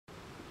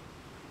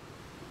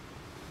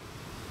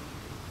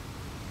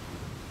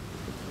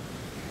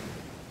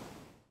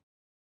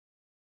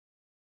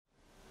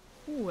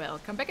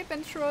Welcome back,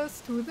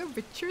 adventurers, to the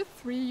Witcher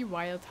 3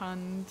 Wild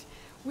Hunt.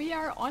 We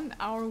are on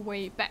our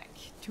way back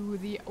to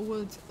the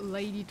old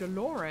Lady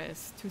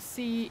Dolores to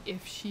see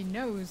if she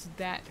knows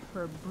that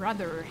her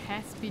brother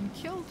has been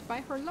killed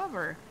by her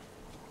lover.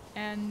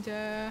 And,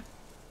 yeah,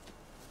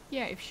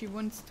 if she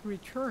wants to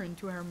return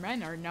to her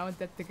manor now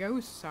that the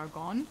ghosts are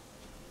gone.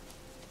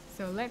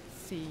 So let's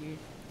see.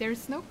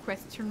 There's no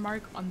question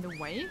mark on the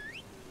way,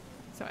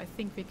 so I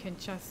think we can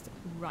just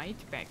ride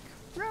back.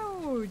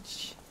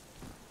 Roach!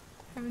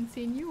 Haven't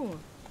seen you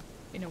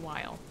in a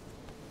while.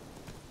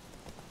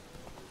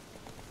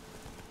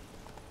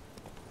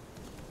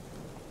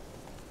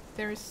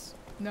 There's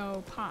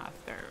no path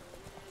there.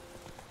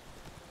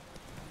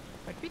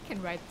 But we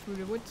can ride through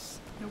the woods,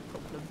 no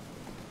problem.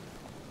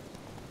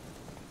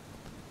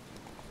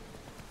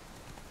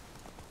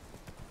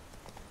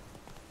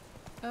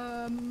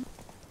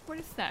 What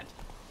is that?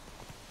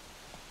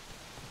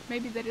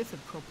 Maybe that is a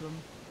problem.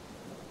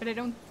 But I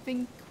don't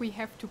think we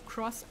have to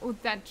cross... Oh,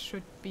 that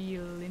should be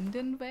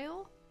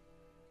Lindenvale?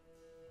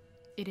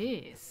 It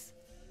is.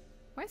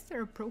 Why is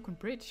there a broken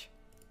bridge?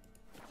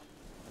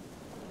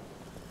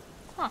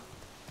 Huh.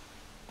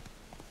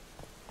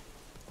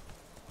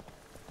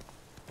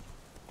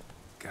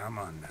 Come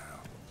on now.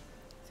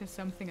 Is there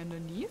something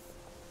underneath?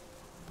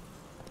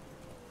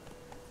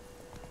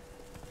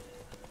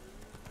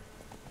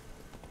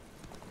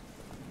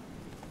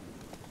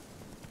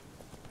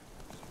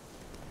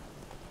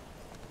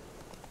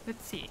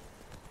 Let's see.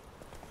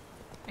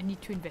 I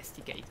need to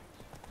investigate.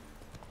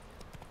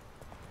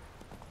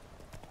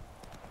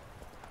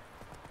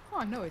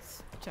 Oh no,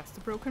 it's just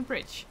a broken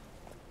bridge.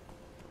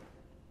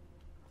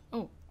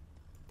 Oh,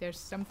 there's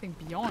something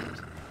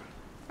beyond.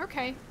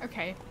 Okay,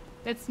 okay.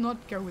 Let's not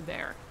go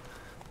there.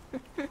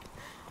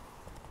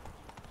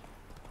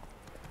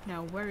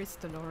 Now, where is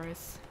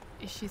Dolores?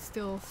 Is she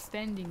still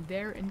standing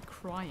there and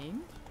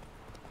crying?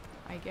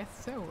 I guess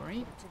so,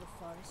 right? To the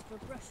forest for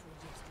brushwood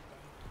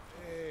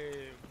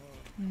yesterday.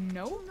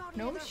 No,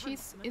 no,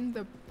 she's in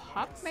the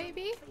pub,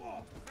 maybe?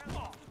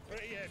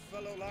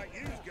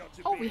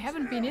 Oh, we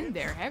haven't been in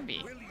there, have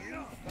we?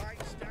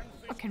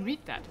 I can read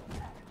that.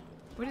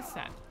 What is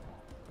that?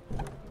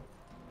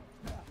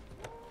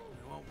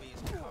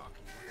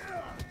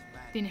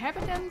 The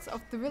inhabitants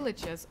of the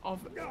villages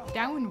of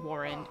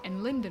Downwarren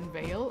and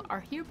Lindenvale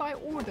are hereby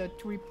ordered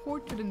to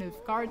report to the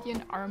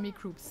Nilfgaardian Army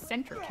Group's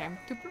center camp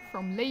to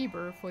perform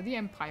labor for the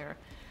Empire.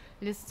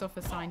 Lists of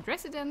assigned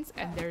residents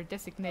and their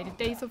designated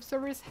days of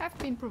service have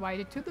been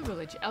provided to the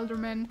village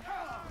aldermen.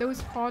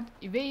 Those caught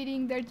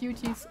evading their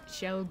duties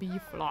shall be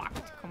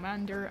flogged.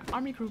 Commander,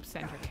 Army Group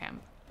Center Camp.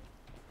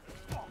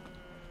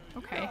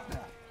 Okay.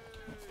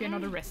 We are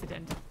not a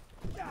resident.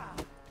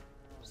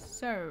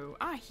 So,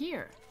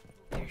 here.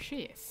 There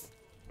she is.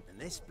 And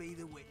this be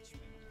the witch.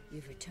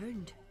 You've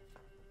returned.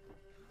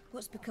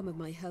 What's become of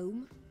my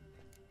home?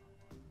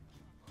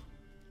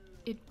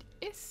 It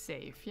is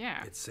safe,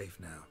 yeah. It's safe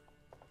now.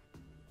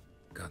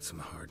 Got some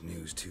hard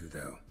news too,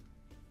 though.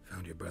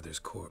 Found your brother's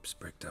corpse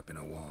bricked up in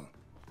a wall.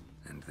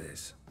 And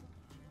this.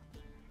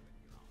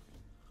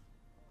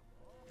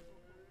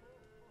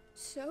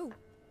 So,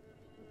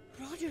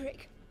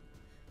 Roderick,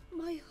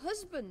 my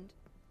husband,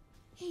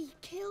 he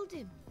killed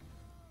him.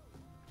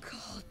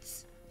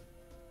 Gods.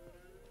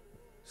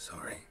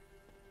 Sorry.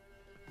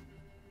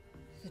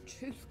 The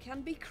truth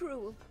can be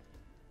cruel,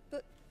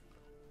 but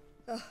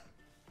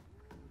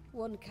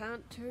one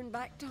can't turn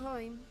back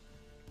time.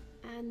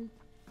 And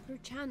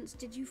perchance,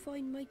 did you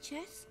find my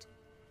chest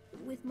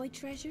with my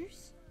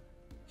treasures?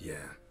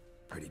 Yeah,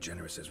 pretty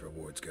generous as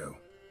rewards go.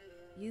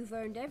 You've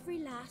earned every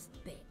last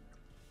bit.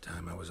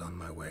 Time I was on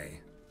my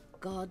way.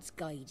 Gods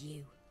guide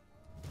you.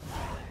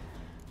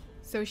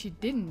 So she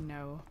didn't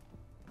know.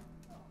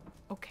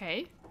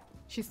 Okay.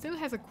 She still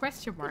has a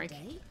question mark. Good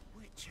day.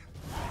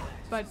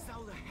 But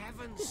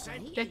Good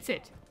day. that's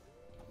it.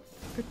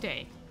 Good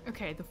day.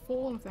 Okay, the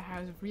fall of the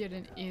House of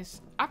Reardon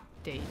is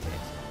updated.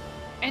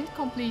 And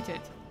completed.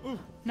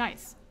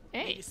 Nice.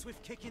 Hey. A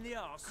swift kick in the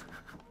arse.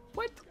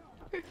 What?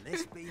 And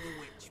this be the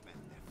witch, man.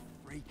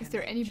 The freak Is of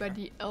there nature.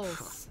 anybody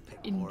else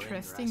Bit more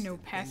interesting? No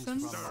interesting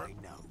things peasants? from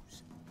my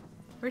nose.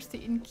 Where's the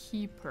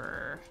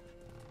innkeeper?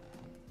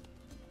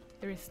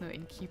 There is no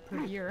innkeeper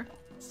here.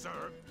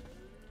 Sir,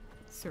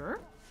 Sir?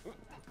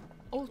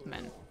 Old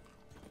man.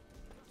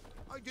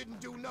 I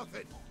didn't do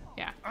nothing.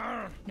 Yeah.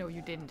 No,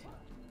 you didn't.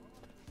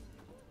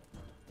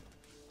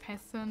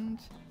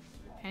 Peasant.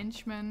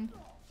 Henchman.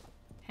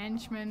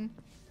 Henchman.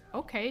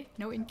 Okay,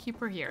 no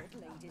innkeeper here.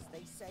 Ladies,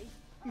 they say.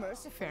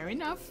 Merciful. Fair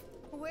enough.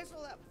 Where's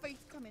all that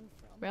faith coming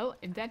from? Well,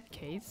 in that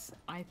case,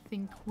 I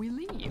think we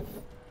leave.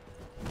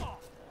 Get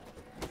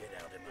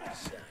out of my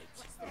sight.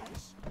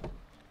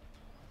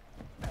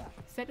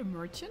 Is that a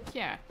merchant?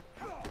 Yeah.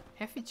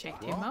 Have we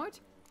checked him out?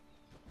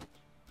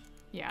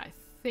 Yeah, I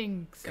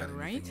think so, Got anything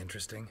right?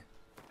 interesting?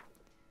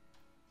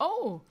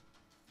 Oh!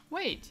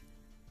 Wait.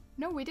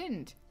 No, we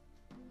didn't.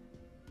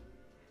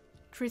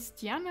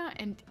 Tristiana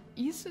and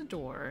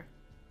Isidore.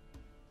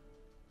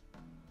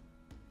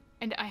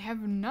 And I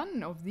have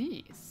none of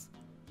these.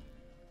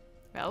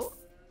 Well,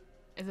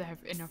 as I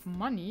have enough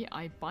money,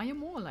 I buy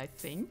them all, I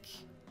think.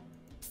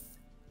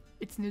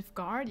 It's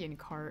Nilfgaardian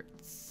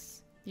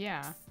cards.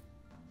 Yeah.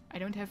 I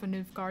don't have a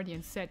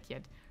Nilfgaardian set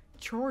yet.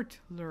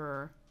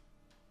 Chortler.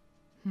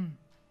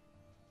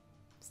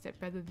 Is that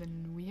better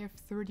than we have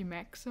 30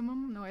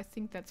 maximum? No, I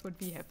think that's what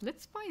we have.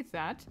 Let's buy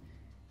that.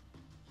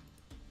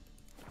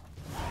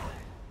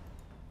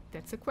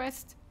 That's a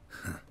quest.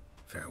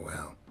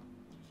 Farewell.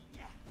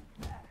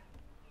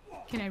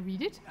 Can I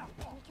read it?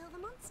 Can you kill the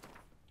monster?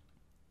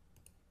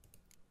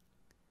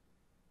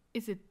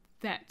 Is it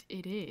that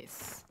it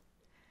is?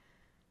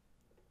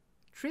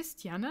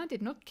 Tristiana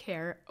did not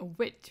care a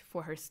whit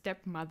for her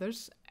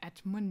stepmother's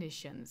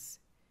admonitions.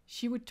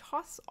 She would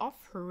toss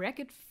off her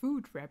ragged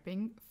foot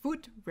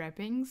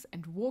wrappings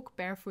and walk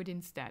barefoot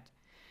instead.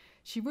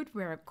 She would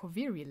wear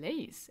Koviri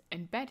lace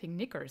and batting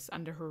knickers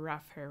under her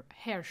rough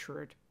hair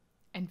shirt.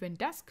 And when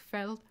dusk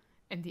fell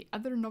and the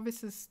other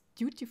novices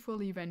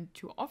dutifully went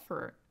to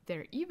offer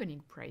their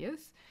evening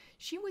prayers,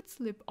 she would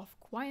slip off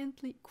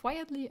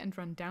quietly and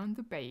run down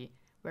the bay,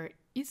 where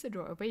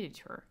Isidore awaited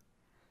her.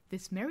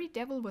 This merry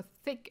devil was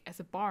thick as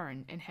a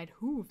barn and had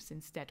hooves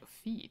instead of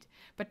feet,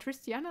 but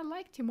Tristiana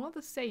liked him all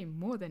the same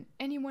more than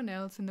anyone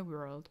else in the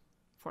world.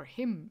 For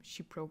him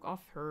she broke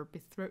off her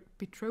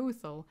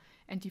betrothal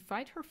and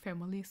defied her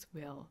family's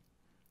will.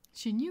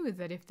 She knew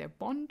that if their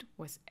bond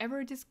was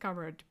ever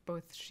discovered,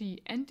 both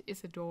she and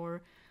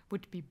Isidore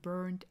would be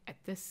burned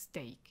at the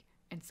stake,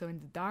 and so in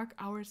the dark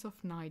hours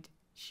of night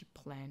she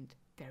planned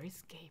their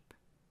escape.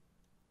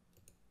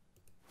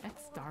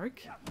 That's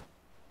dark.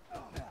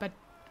 But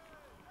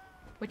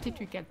what did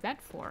we get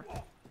that for?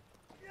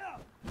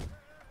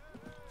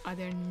 Are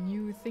there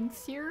new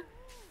things here?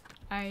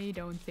 I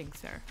don't think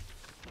so.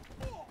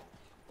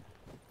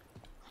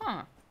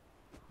 Huh.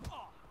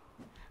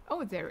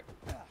 Oh, there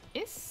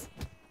is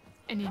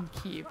an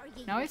innkeep.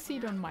 Now I see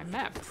it on my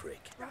map.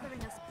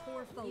 Brothering us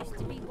poor folk. Used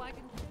to be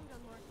wagging food on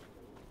Lord.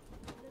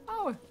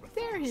 Oh,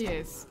 there he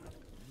is.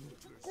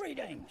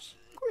 Greetings.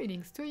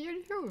 Greetings to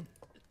you too.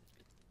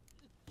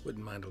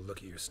 Wouldn't mind a look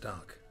at your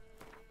stock.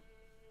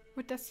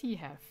 What does he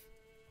have?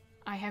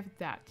 I have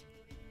that.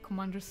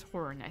 Commander's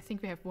Horn. I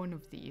think we have one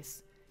of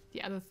these.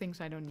 The other things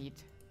I don't need.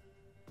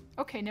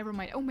 Okay, never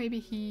mind. Oh, maybe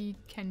he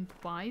can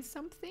buy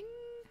something?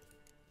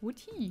 Would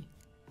he?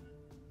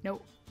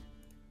 No.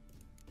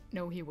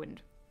 No, he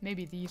wouldn't.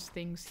 Maybe these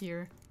things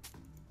here.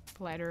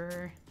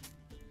 Platter.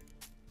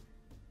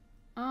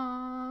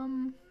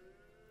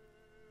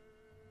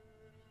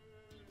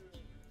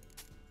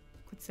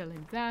 Could sell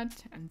him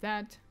that and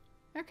that.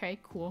 Okay,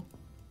 cool.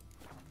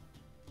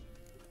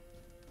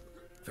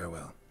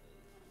 Farewell.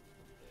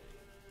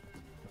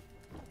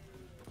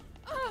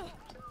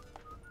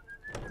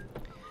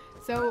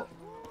 So,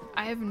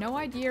 I have no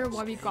idea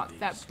why we got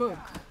that book,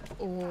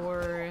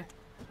 or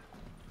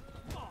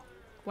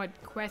what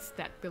quest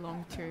that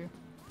belonged to.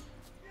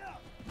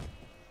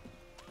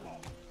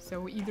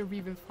 So either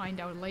we will find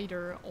out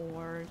later,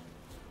 or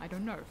I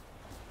don't know.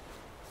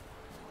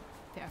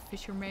 There are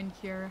fishermen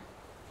here.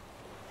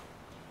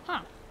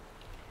 Huh.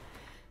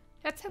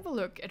 Let's have a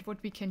look at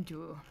what we can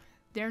do.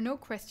 There are no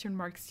question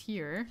marks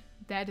here.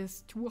 That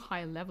is too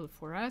high level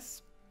for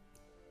us.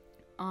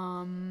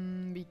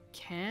 We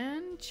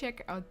can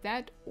check out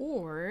that,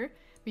 or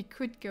we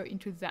could go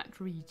into that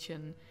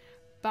region.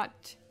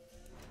 But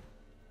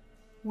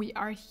we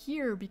are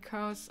here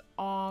because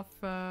of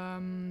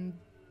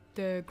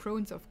the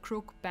Crones of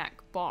Crookback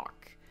Bog,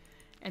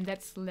 and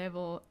that's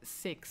level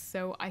 6.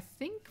 So I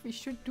think we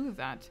should do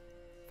that.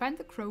 Find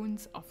the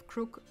Crones of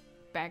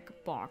Crookback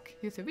Bog.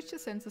 Use the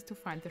witch's senses to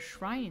find the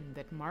shrine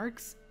that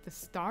marks the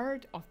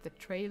start of the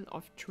Trail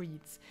of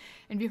Treats.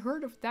 And we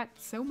heard of that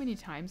so many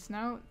times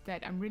now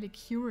that I'm really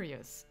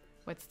curious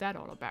what's that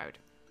all about.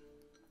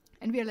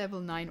 And we are level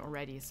 9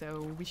 already,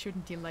 so we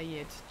shouldn't delay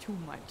it too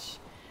much.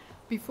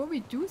 Before we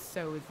do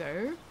so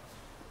though,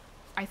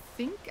 I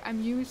think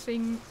I'm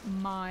using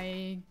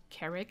my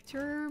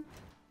character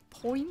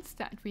points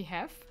that we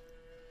have.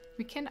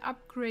 We can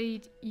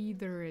upgrade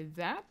either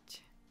that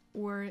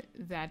or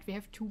that. We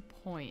have 2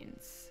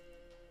 points.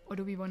 Or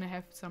do we want to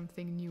have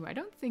something new? I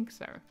don't think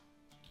so.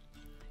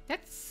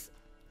 Let's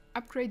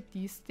upgrade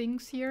these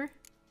things here,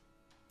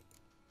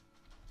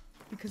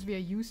 because we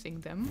are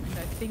using them, and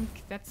I think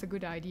that's a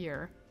good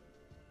idea.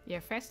 Yeah,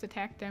 fast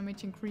attack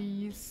damage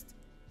increased,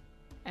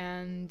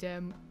 and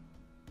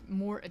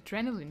more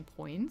adrenaline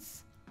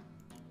points.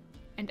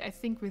 And I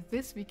think with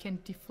this we can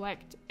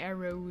deflect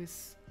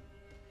arrows,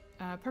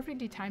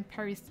 perfectly timed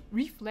parries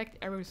reflect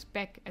arrows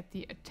back at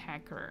the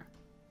attacker.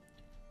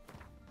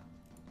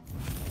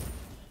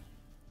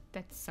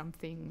 That's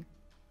something,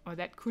 or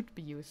that could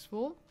be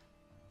useful.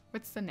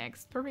 What's the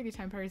next? Perfectly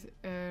timed parries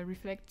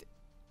reflect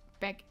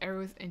back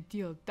arrows and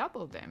deal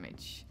double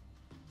damage.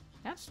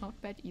 That's not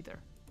bad either.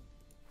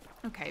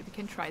 Okay, we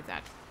can try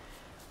that.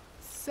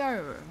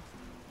 So,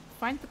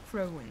 find the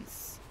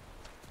crones.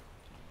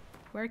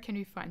 Where can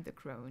we find the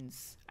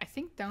crones? I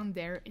think down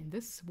there in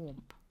the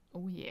swamp.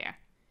 Oh yeah,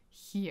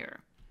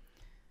 here.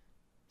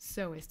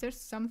 So, is there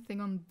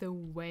something on the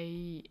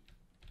way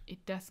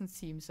it doesn't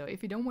seem so.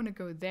 If you don't want to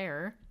go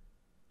there,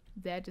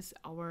 that is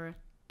our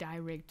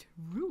direct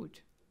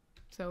route.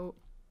 So,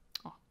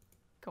 oh,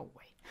 go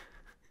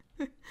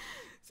away.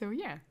 So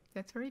yeah,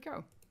 that's where we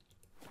go.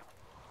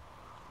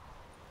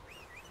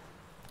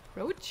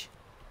 Roach?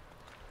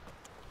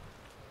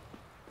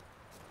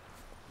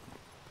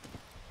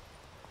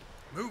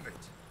 Move it.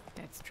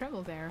 Let's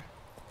travel there.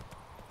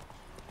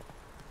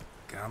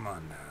 Come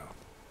on now.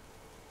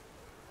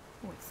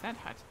 What's that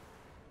hut?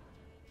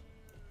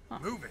 Huh.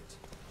 Move it.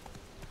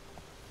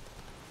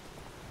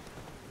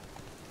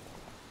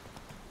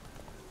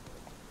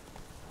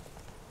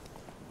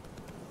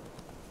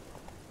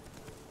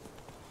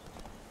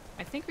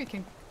 I think we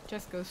can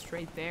just go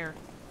straight there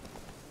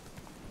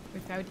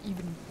without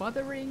even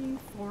bothering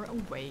for a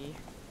way.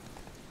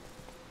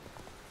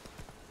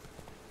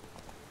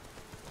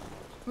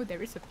 Oh,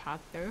 there is a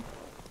path though.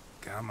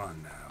 Come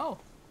on now. Oh.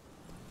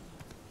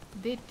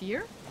 Dead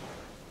deer?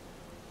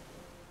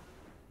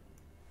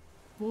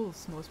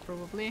 Wolves, most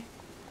probably.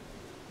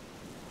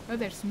 Oh,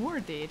 there's more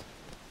dead.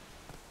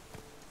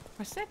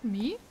 Was that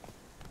me?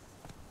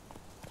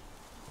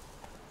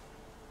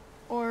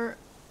 Or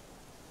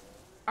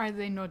are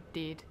they not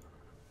dead?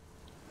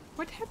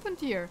 What happened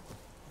here?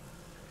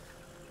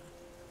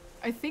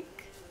 I think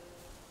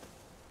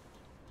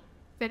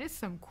that is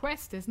some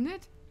quest, isn't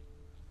it?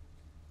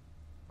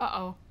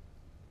 Uh-oh.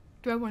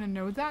 Do I want to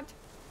know that?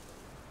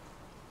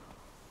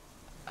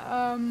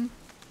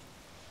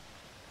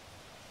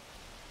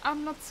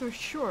 I'm not so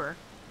sure.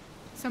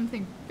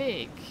 Something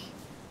big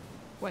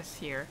was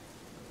here.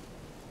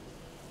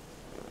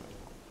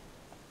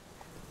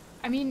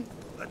 I mean,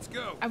 Let's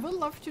go. I would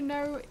love to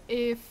know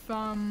if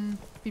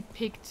we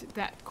picked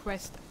that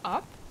quest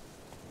up.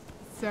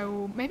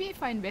 So maybe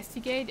if I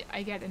investigate,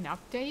 I get an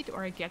update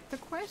or I get the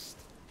quest.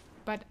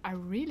 But I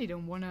really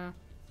don't want to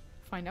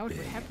find out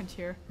what happened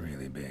here.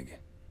 Really big.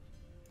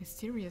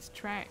 Mysterious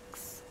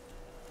tracks.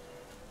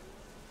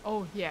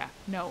 Oh yeah,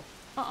 no.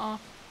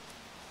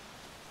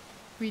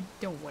 We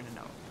don't want to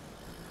know.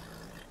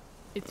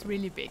 It's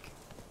really big.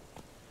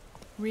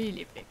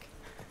 Really big.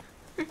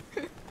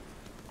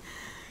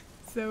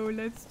 So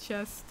let's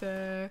just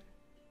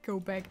go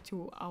back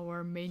to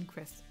our main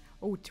quest.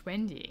 Oh,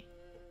 20.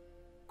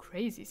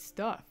 Crazy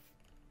stuff.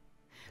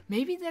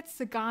 Maybe that's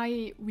the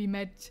guy we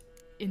met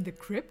in the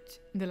crypt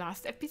in the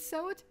last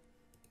episode?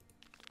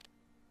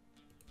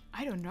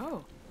 I don't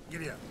know.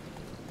 Giddy up.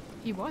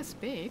 He was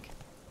big.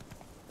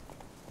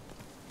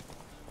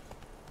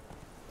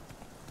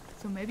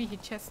 So maybe he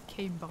just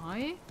came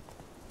by?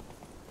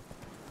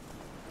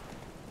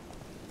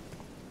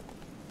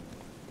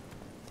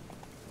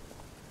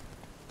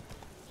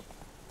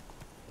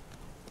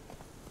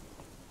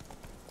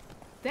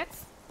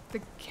 That's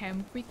the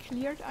camp we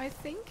cleared, I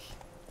think.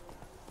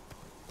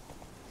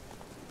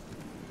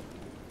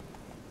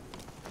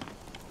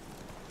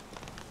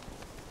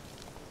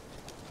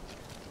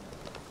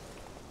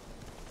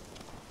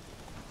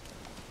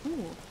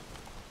 Ooh.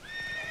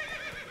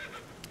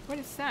 What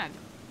is that?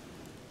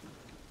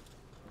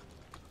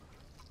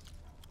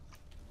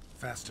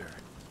 Faster.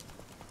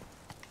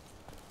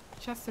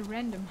 Just a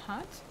random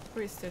hut?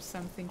 Or is there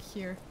something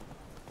here?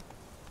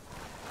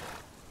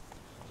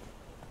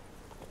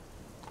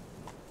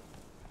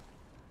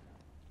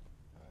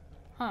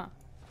 Huh.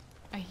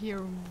 I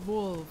hear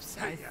wolves,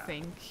 I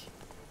think.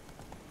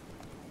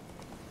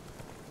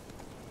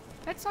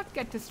 Let's not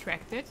get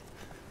distracted.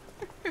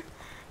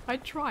 I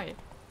try.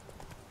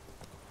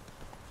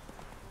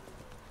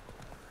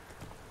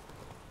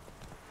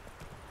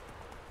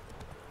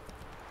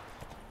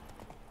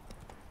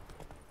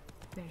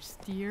 There's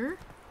deer.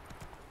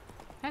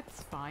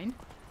 That's fine.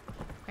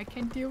 I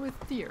can deal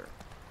with deer.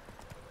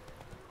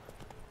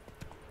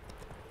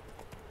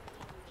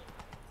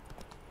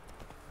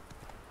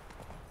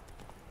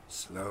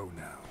 Slow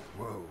now.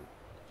 Whoa.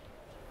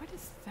 What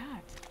is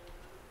that?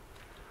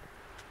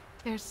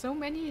 There's so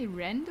many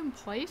random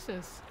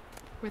places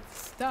with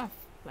stuff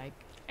like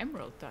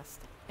emerald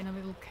dust and a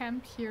little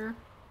camp here.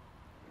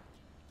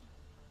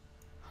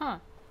 Huh.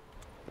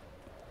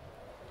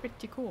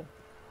 Pretty cool.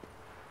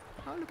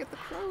 Oh, look at the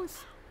crows.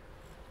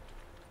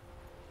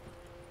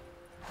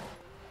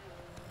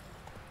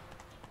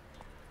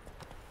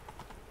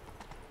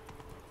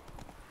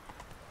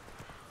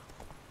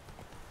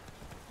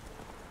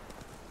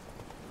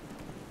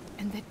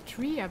 And that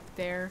tree up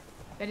there,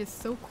 that is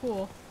so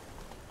cool.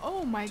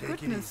 Oh my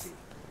goodness.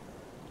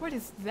 What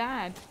is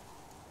that?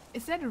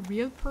 Is that a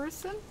real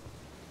person?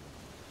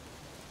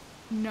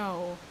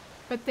 No,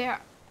 but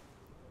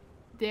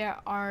there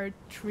are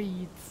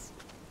trees.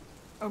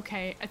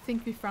 Okay, I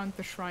think we found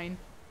the shrine.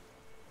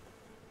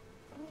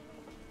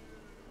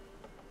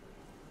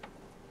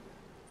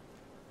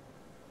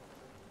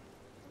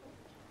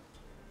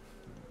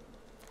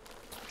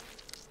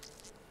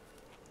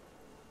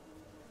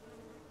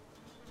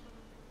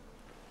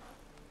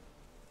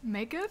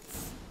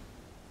 Maggots?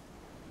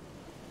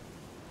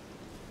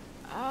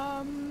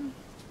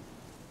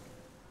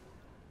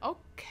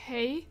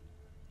 Okay.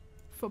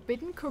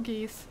 Forbidden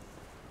cookies.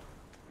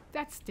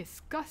 That's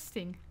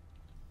disgusting.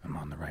 I'm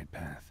on the right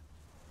path.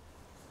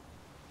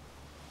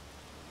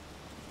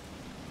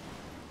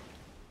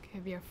 Okay,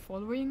 we are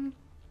following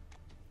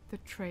the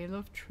trail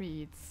of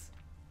trees.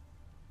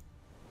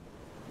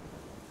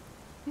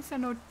 These are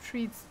not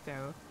trees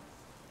though,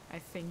 I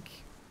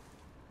think.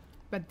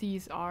 But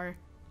these are...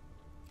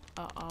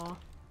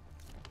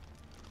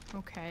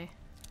 Okay.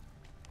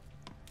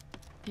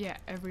 Yeah,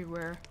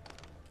 everywhere.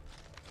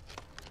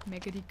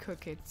 Megady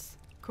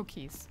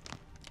cookies.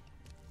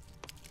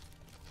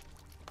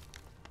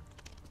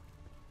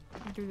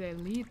 Where do they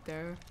lead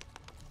though?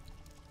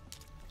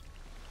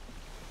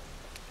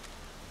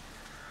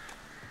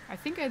 I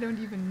think I don't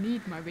even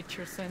need my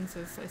Witcher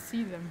senses. I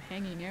see them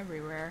hanging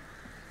everywhere.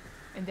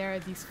 And there are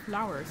these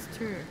flowers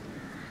too.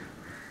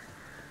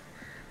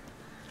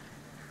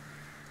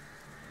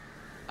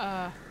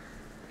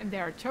 And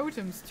there are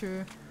totems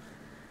too.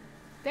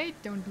 They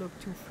don't look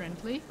too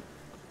friendly.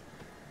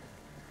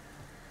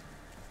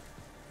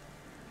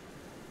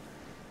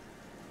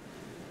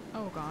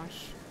 Oh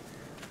gosh.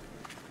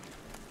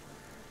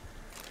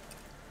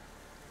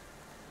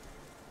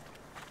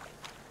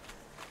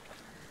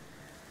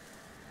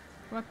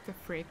 What the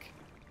frick?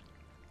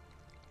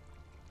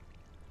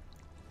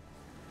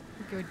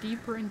 We go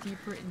deeper and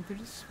deeper into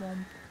the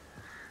swamp.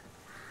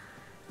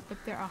 But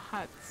there are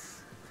huts.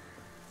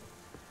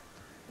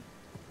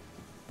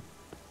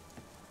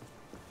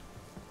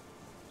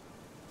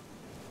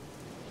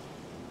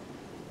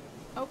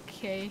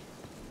 Okay.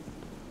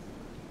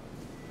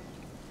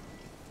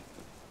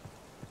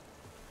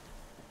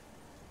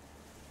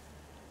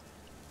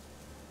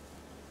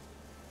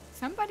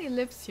 Somebody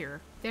lives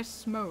here. There's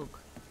smoke.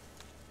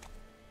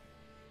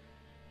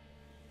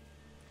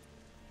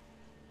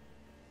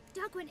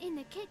 Doug went in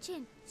the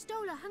kitchen,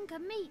 stole a hunk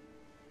of meat.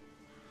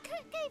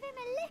 Cook gave him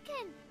a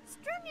licking,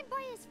 strung him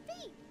by his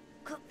feet.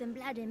 Cooked and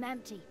bled him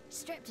empty,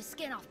 stripped his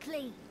skin off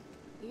clean.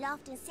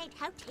 Laughed and said,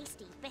 "How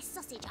tasty, best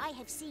sausage I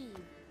have seen."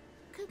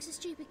 Cook's a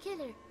stupid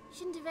killer,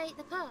 shouldn't have ate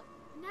the pup.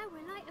 Now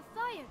we'll light a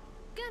fire,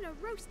 gonna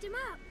roast him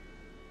up.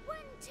 1,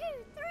 2,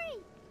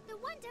 3, the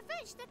one to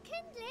fetch the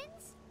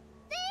kindlings.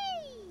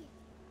 Thee!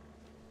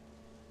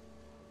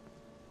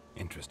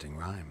 Interesting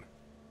rhyme.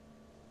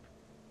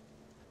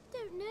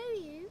 Don't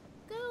know you.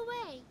 Go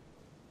away.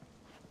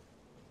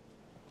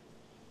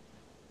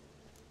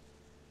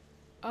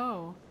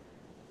 Oh.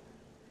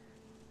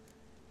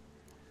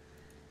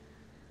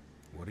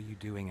 What are you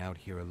doing out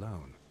here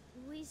alone?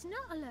 We's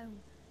not alone.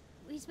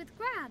 We's with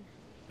Gran.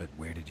 But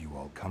where did you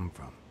all come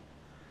from?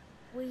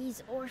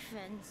 We's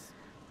orphans.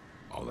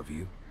 All of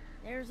you?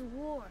 There's a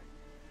war,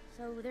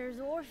 so there's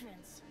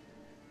orphans.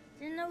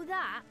 Didn't know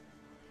that?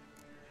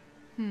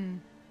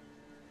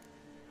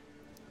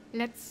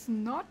 Let's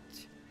not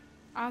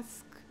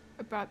ask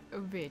about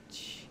a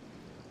witch.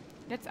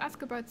 Let's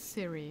ask about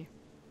Ciri.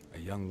 A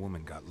young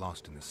woman got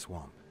lost in the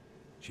swamp.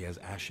 She has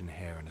ashen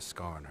hair and a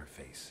scar on her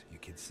face. You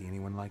kids see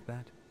anyone like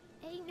that?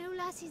 Ain't no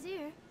lassies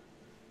here.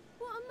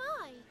 What am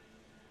I?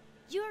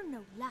 You're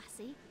no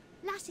lassie.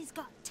 Lassie's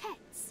got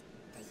tits.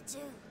 They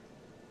do.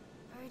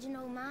 Heard an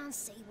old man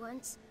say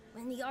once,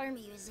 when the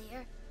army was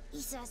here,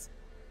 he says,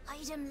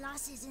 "Hide them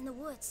lasses in the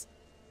woods.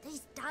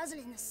 They's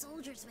dazzling the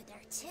soldiers with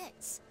their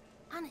tits.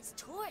 And it's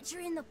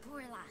torturing the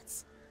poor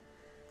lads."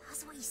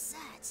 That's what he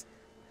said.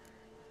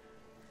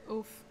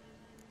 Oof.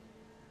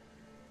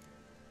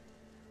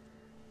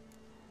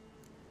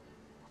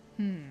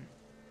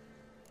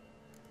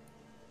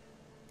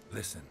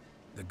 Listen,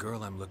 the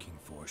girl I'm looking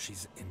for,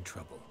 she's in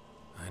trouble.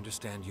 I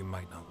understand you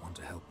might not want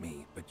to help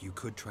me, but you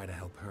could try to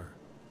help her.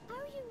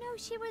 How you know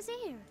she was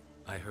here?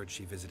 I heard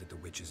she visited the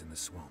witches in the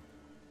swamp.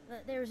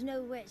 But there's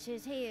no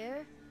witches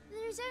here.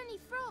 There's only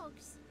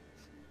frogs.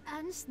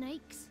 And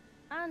snakes.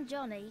 And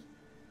Johnny.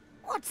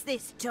 What's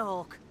this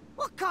talk?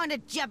 What kind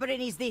of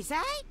jabbering is this,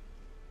 eh?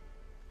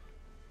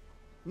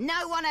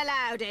 No one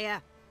allowed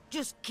here.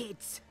 Just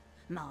kids.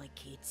 My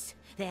kids.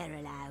 They're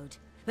allowed.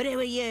 But who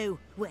are you,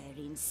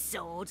 wearing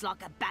swords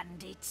like a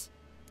bandit?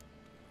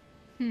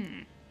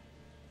 You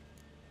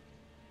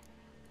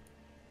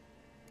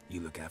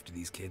look after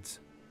these kids?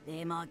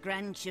 They're my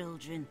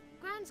grandchildren.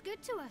 Gran's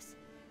good to us.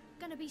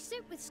 Gonna be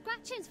soup with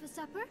scratchings for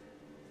supper.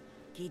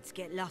 Kids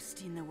get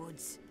lost in the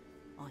woods.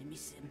 I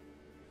miss them.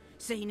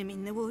 Seen them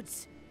in the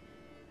woods.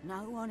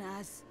 No one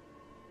has.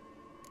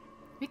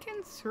 We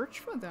can search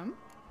for them.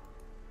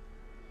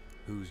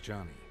 Who's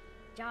Johnny?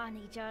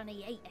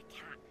 Johnny ate a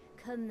cat.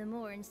 Come the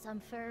more in some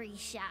furry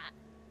shat.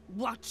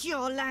 Watch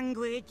your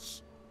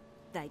language.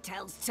 They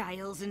tells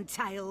tales and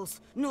tales.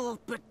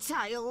 Naught but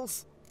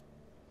tales.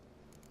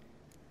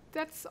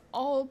 That's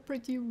all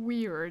pretty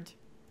weird.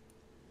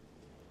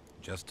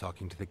 Just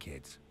talking to the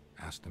kids.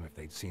 Asked them if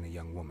they'd seen a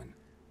young woman.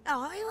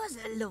 I was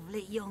a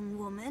lovely young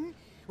woman.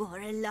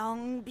 Wore a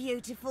long,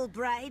 beautiful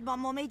braid my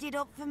mummy did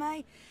up for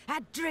me.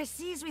 Had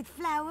dresses with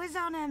flowers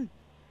on 'em.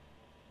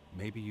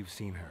 Maybe you've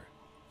seen her.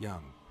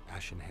 Young,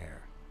 ashen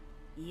hair.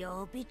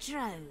 Your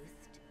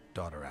betrothed?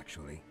 Daughter,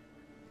 actually.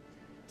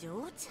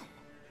 Daughter?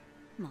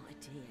 My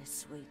dear,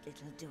 sweet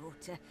little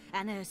daughter.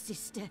 And her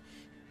sister.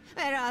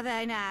 Where are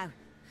they now?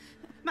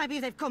 Maybe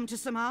they've come to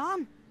some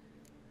harm?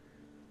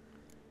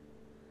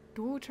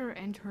 daughter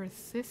and her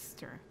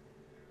sister.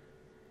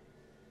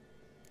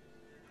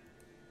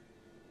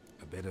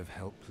 A bit of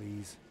help,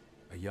 please?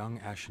 A young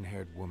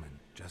ashen-haired woman.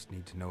 Just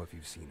need to know if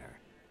you've seen her.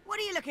 What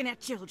are you looking at,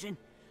 children?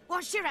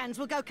 Wash your hands,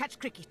 we'll go catch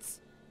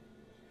crickets.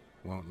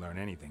 Won't learn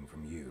anything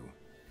from you.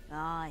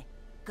 Aye,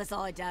 'cause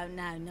I don't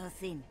know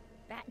nothing.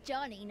 That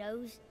Johnny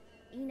knows.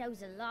 He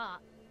knows a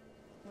lot.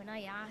 When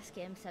I ask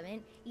him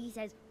something, he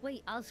says,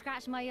 wait, I'll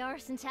scratch my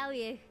arse and tell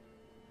you.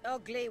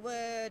 Ugly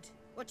word.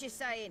 What you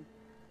saying?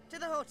 To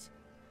the hut.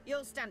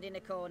 You'll stand in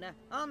a corner.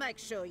 I'll make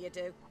sure you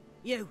do.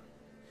 You,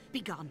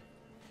 be gone.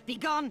 Be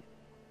gone!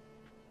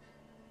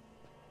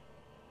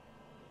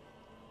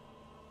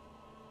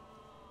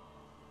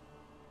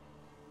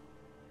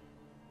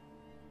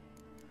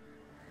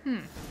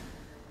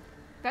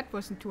 That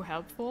wasn't too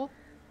helpful.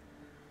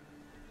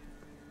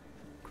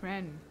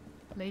 Gran,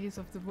 Ladies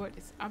of the Wood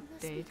is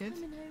updated,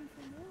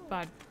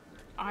 but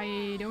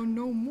I don't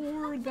know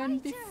more than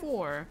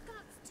before.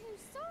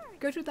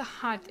 Go to the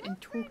hut and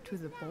talk to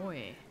the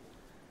boy.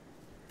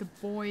 The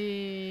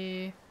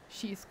boy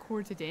she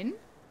escorted in?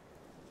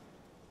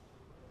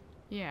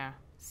 Yeah,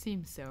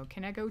 seems so.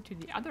 Can I go to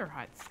the other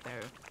huts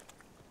though?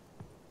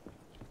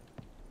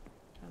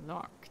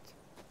 Locked.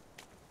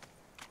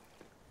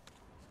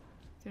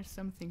 There's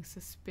something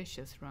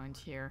suspicious around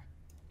here.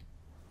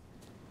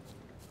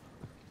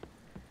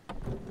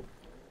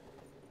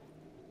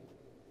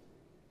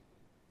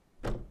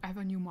 I have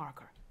a new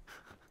marker.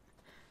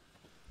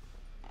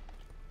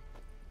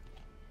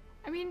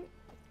 I mean,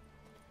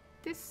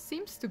 this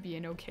seems to be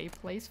an okay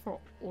place for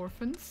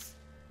orphans.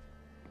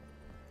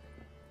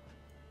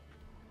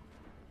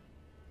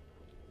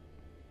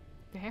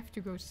 They have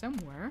to go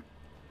somewhere.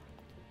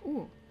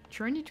 Ooh,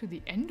 journey to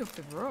the end of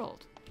the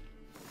world.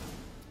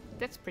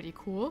 That's pretty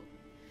cool.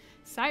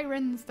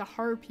 Sirens, the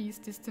harpies,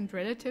 distant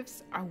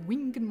relatives, are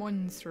winged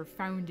monsters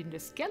found in the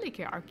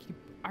Skellige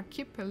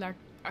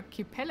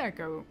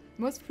archipelago,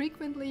 most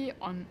frequently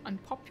on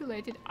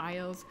unpopulated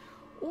isles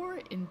or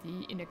in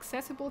the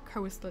inaccessible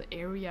coastal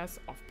areas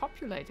of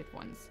populated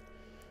ones.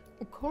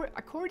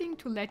 According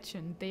to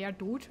legend, they are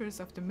daughters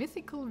of the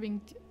mythical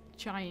winged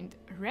giant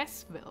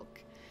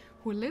Resvelk,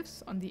 who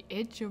lives on the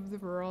edge of the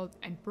world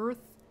and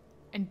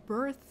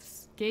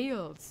births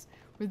gales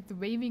with the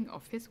waving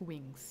of his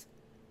wings.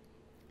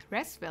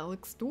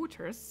 Resvelk's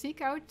daughters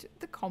seek out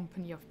the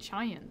company of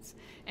giants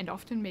and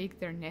often make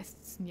their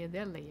nests near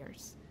their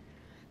lairs.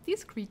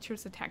 These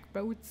creatures attack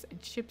boats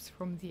and ships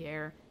from the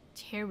air,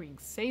 tearing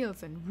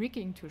sails and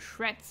rigging to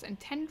shreds and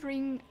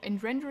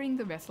rendering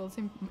the vessels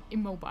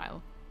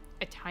immobile.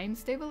 At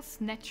times they will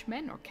snatch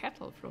men or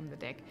cattle from the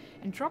deck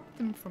and drop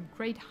them from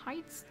great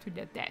heights to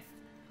their death.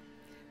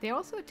 They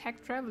also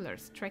attack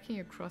travelers trekking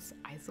across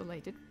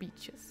isolated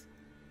beaches.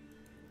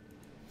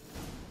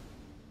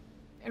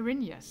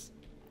 Arinius.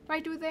 Why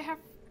do they have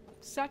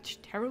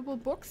such terrible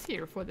books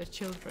here for the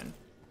children?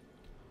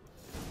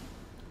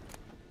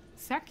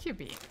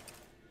 Succubi.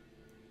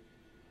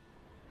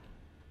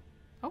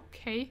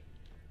 Okay.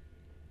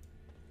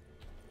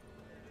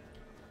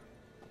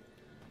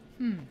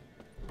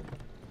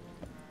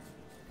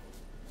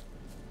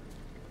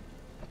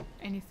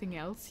 Anything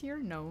else here?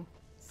 No.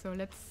 So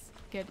let's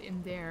get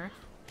in there.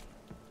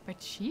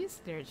 But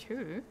she's there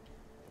too.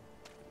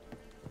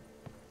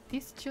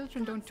 These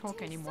children don't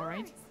talk anymore,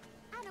 right?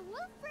 And a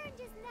wolf round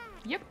his neck.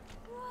 Yep,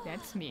 Whoa,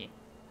 that's me.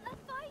 a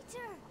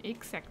fighter.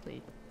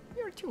 Exactly.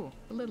 You're too,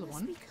 the little Must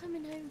one. be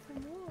coming home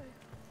from war.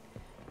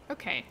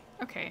 Okay,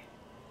 okay.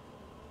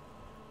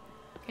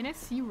 Can I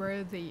see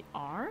where they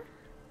are?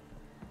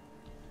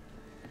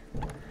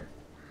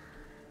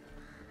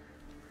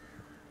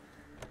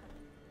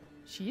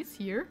 She's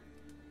here.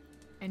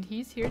 And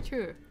he's here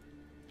too.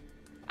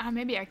 Ah,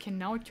 maybe I can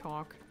now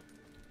talk.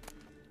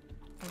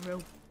 A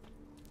rope.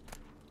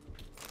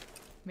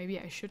 Maybe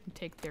I shouldn't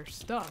take their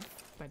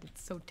stuff, but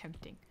it's so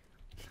tempting.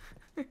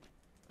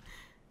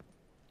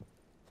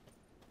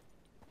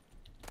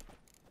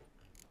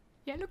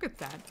 Yeah, look at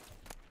that.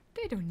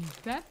 They don't need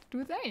that,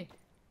 do they?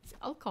 It's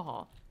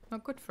alcohol.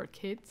 Not good for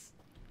kids.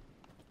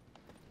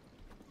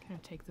 Can I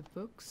take the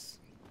books?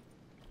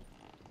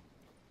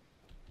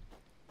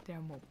 There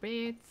are more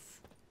beds.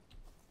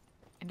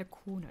 And a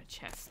corner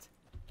chest.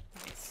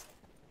 Nice.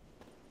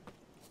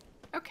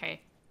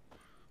 Okay.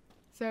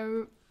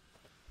 So,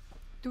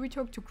 do we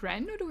talk to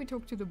Gran or do we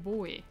talk to the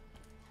boy?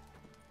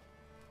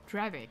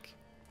 Dravik.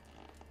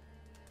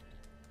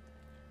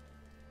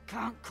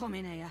 Can't come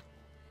in here.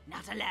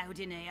 Not allowed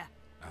in here.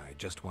 I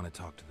just want to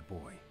talk to the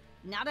boy.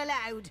 Not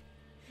allowed.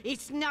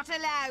 It's not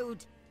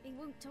allowed. He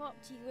won't talk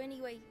to you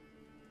anyway.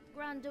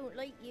 Gran don't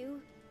like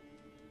you.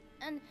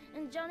 And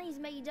Johnny's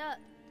made up.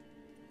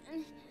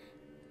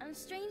 And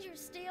strangers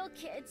steal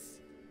kids.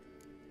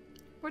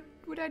 What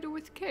would I do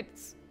with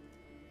kids?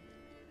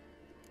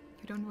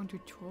 You don't want to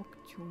talk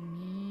to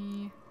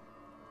me.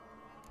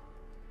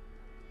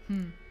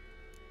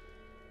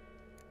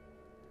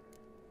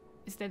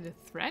 Is that a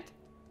threat?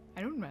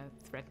 I don't want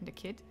to threaten the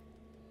kid.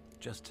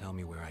 Just tell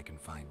me where I can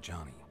find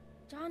Johnny.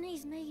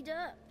 Johnny's made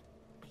up.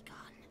 Be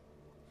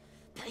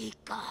gone. Be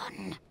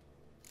gone.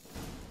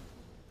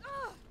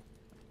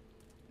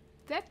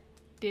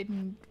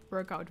 didn't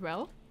work out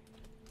well.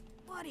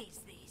 What is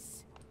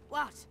this?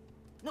 What?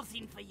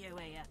 Nothing for you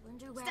here.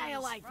 Wonder where Stay he's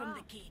away from from.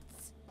 the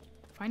kids.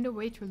 Find a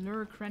way to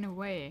lure Gran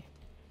away.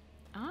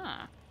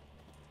 Ah.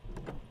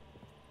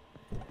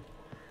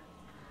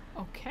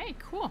 Okay,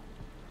 cool.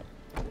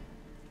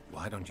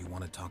 Why don't you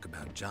want to talk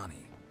about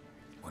Johnny?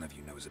 One of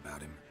you knows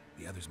about him.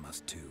 The others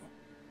must too.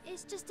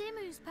 It's just him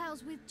who's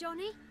pals with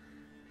Johnny.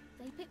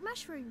 They pick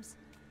mushrooms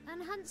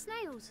and hunt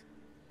snails.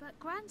 But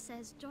Gran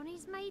says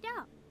Johnny's made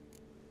up.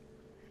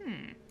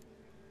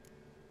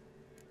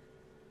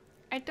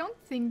 I don't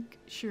think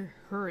she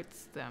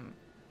hurts them.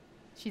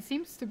 She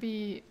seems to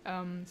be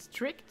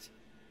strict,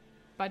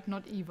 but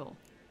not evil.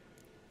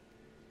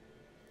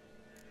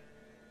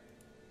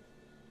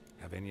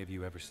 Have any of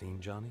you ever seen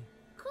Johnny?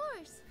 Of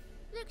course.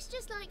 Looks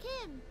just like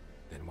him.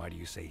 Then why do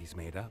you say he's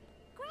made up?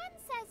 Gran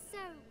says so.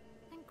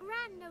 And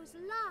Gran knows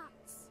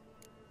lots.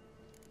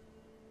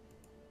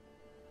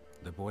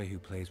 The boy who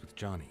plays with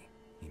Johnny,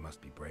 he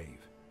must be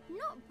brave.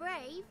 Not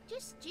brave,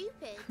 just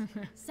stupid.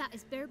 Sat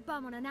his bare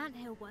bum on an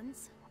anthill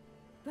once.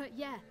 But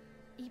yeah,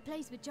 he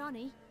plays with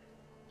Johnny.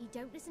 He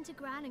don't listen to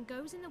Gran and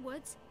goes in the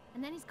woods,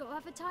 and then he's got to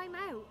have a time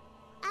out.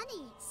 And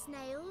he eats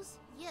snails.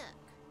 Yuck.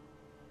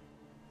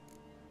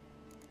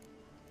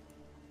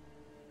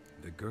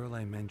 The girl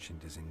I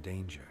mentioned is in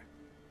danger.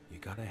 You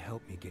gotta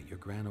help me get your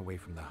Gran away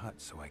from the hut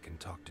so I can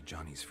talk to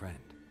Johnny's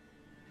friend.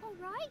 All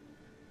right,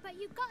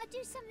 but you've got to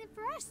do something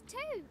for us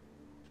too.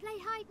 Play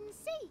hide and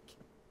seek.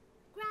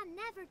 Gran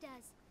never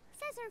does.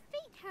 Says her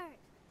feet hurt.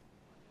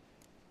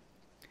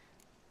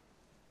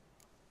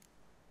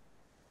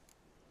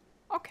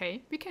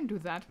 Okay, we can do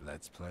that.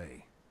 Let's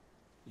play.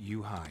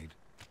 You hide,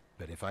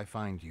 but if I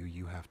find you,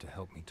 you have to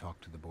help me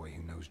talk to the boy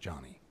who knows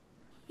Johnny.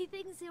 He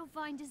thinks he'll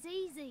find us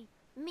easy.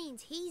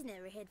 Means he's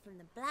never hid from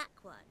the black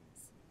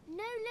ones.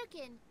 No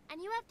looking,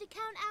 and you have to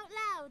count out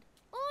loud.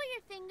 All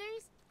your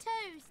fingers,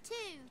 toes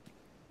too.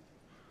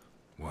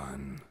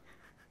 1,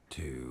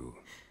 2,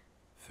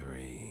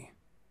 3,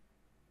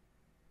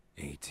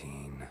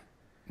 18,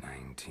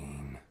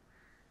 19,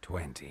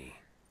 20.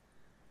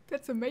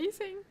 That's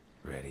amazing.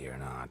 Ready or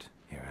not,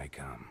 here I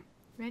come.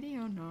 Ready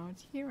or not,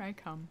 here I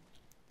come.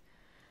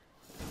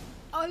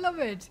 Oh, I love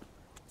it.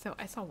 So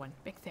I saw one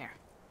back there.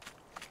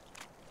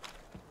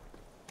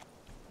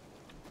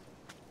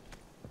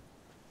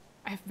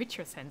 I have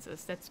Witcher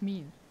senses, that's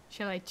mean.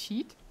 Shall I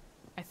cheat?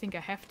 I think I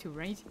have to,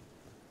 right?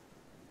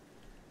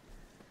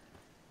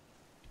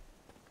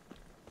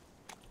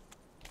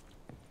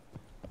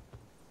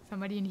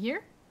 Somebody in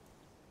here?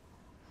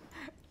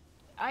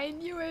 I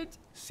knew it!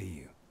 See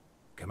you.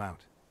 Come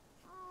out.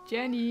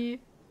 Jenny!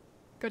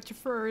 Got you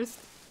first.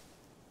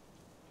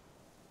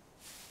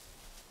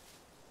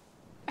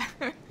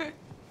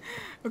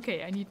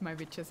 Okay, I need my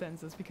Witcher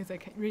senses because I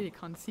really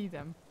can't see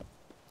them.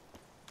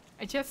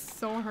 I just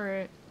saw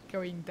her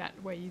going that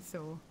way,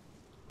 so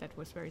that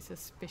was very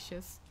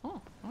suspicious.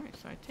 Oh,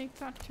 nice, I take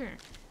that too.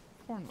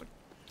 Thornwood.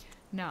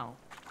 Now,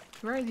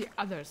 where are the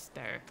others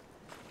there?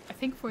 I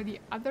think for the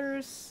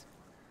others,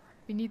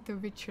 we need the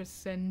Witcher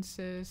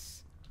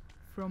senses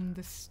from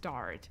the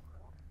start.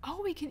 Oh,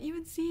 we can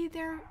even see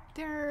their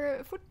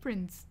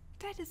footprints.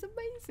 That is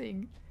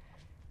amazing.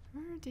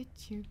 Where did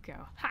you go?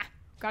 Ha!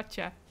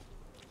 Gotcha.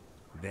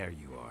 There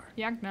you are.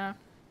 Yagna.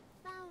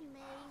 Found me.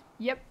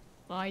 Yep,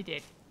 I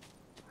did.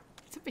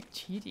 It's a bit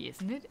cheaty,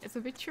 isn't it, as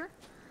a Witcher?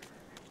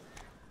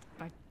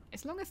 But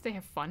as long as they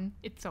have fun,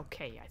 it's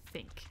okay, I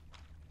think.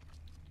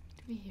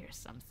 Do we hear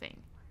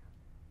something?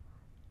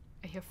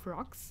 I hear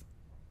frogs.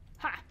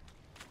 Ha!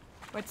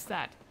 What's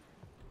that?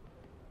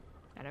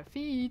 At our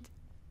feet.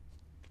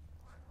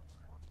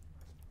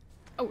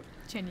 Oh,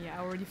 Jenny, I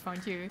already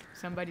found you.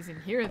 Somebody's in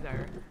here,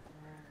 though.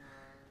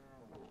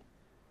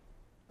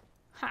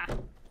 Ha!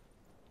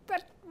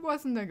 That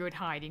wasn't a good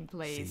hiding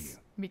place.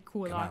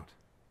 Mikula. Come out.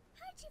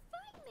 How'd you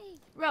find me?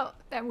 Well,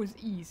 that was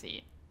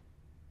easy.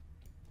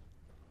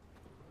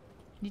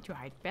 Need to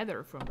hide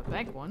better from the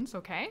black ones,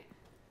 okay?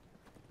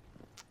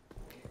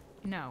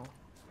 Now,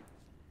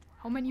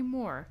 how many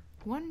more?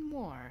 One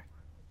more.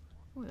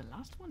 Oh, the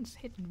last one's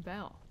Hidden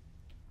Bell.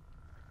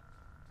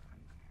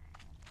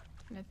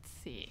 Let's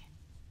see.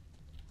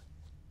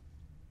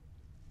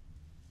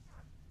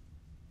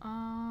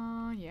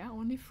 Yeah,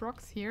 only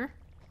frogs here.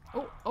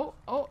 Oh, oh,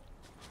 oh.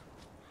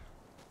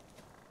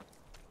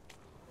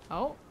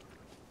 Oh,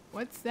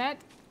 what's that?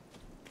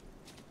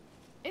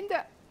 In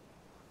the...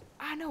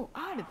 Ah, no,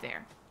 out of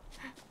there.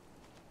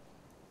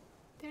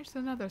 There's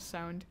another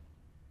sound.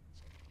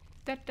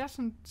 That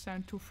doesn't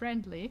sound too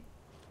friendly.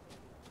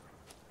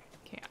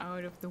 Okay,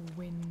 out of the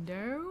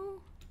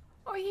window.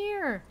 Oh,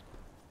 here.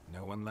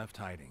 No one left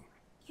hiding.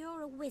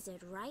 You're a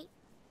wizard, right?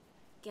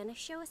 Gonna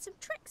show us some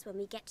tricks when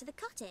we get to the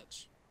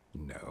cottage.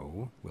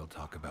 No, we'll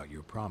talk about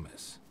your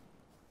promise.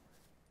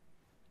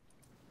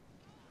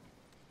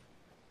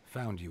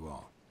 Found you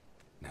all.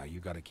 Now you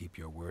gotta keep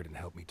your word and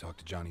help me talk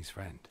to Johnny's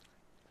friend.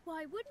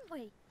 Why wouldn't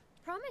we?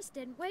 Promised,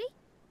 didn't we?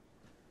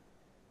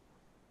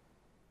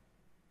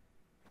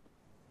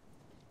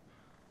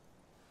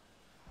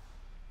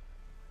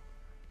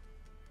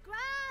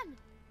 Gran!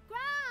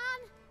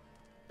 Gran!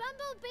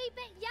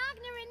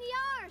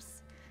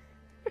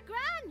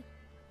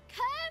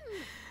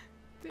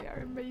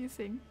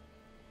 amazing.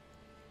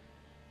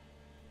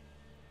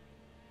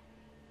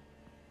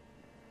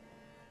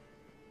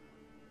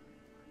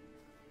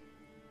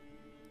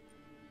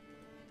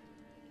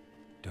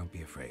 Don't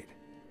be afraid.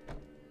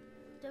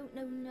 Don't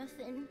know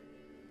nothing.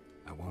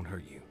 I won't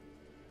hurt you.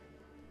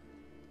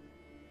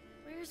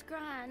 Where's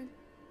Gran?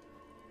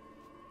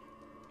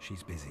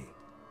 She's busy.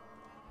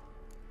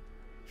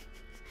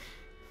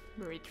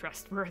 Very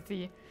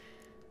trustworthy.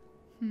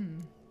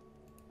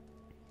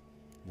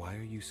 Why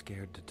are you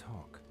scared to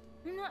talk?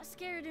 I'm not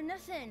scared of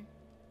nothing.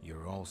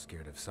 You're all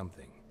scared of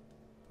something.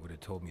 Would have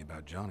told me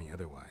about Johnny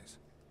otherwise.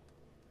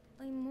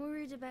 I'm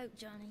worried about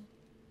Johnny.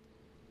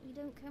 He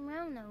don't come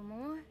round no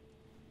more.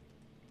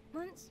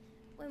 Once,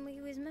 when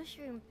we was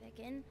mushroom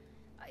picking,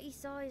 I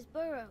saw his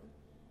burrow.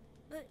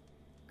 But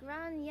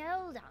Gran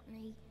yelled at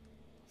me.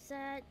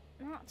 Said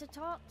not to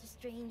talk to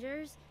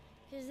strangers,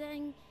 'cause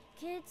then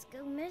kids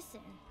go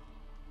missing.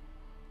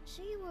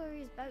 She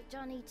worries about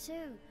Johnny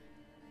too,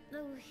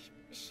 though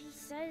she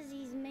says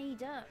he's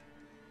made up.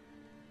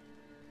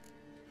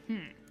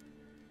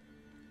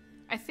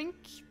 I think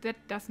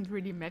that doesn't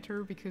really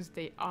matter because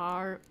they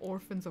are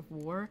orphans of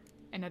war,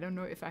 and I don't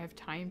know if I have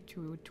time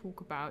to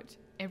talk about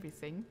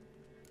everything.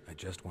 I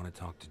just want to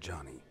talk to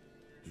Johnny.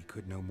 He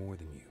could know more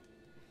than you.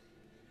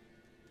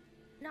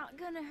 Not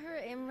gonna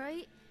hurt him,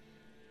 right?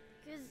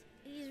 'Cause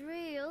he's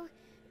real.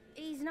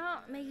 He's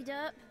not made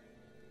up.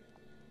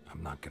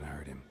 I'm not gonna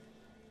hurt him.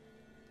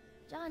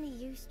 Johnny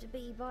used to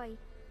be by,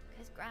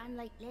 'cause Gran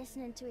liked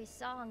listening to his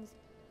songs.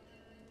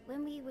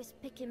 When we was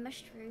picking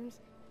mushrooms,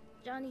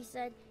 Johnny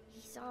said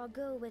he saw a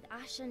girl with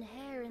ashen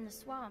hair in the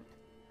swamp.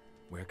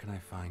 Where can I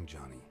find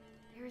Johnny?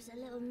 There's a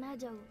little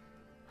meadow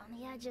on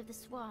the edge of the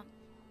swamp.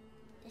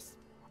 This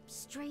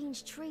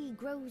strange tree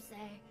grows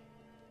there.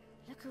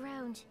 Look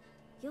around.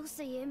 You'll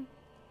see him.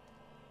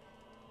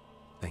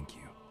 Thank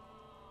you.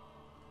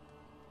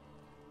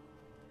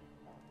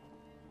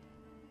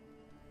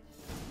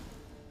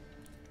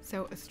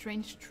 So, a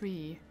strange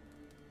tree.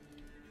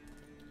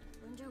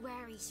 Wonder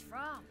where he's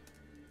from.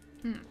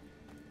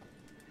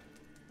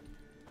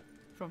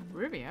 From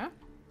Rivia?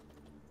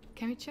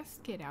 Can we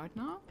just get out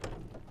now?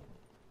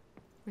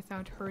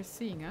 Without her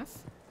seeing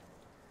us?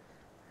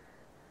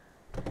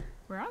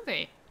 Where are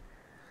they?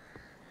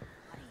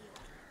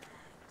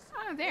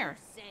 Ah, there.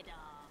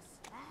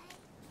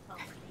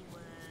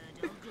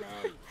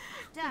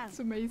 That's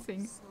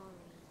amazing.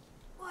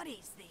 What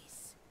is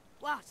this?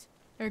 What?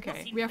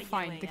 Okay, we are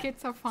fine. The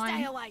kids are fine.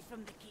 Stay away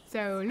from the kids.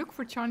 So, look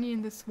for Johnny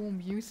in the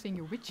swamp using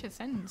your witch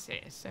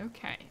essences.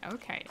 Okay,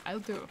 okay, I'll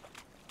do.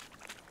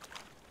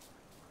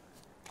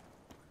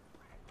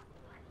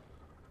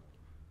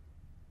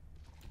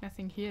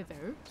 Nothing here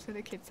though, so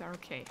the kids are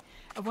okay.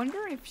 I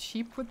wonder if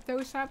she put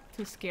those up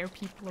to scare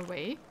people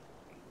away.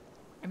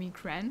 I mean,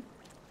 Gran.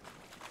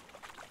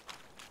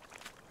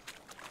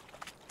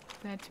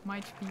 That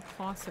might be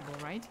possible,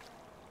 right?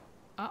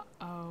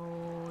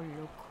 Uh-oh,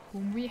 look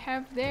whom we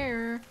have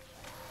there.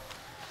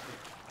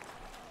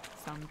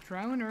 Some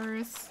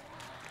drowners.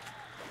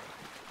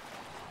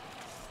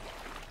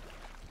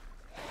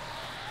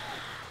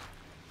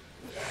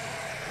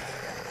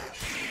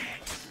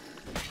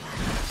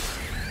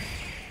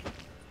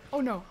 Oh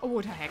no, a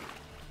water hag.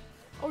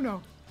 Oh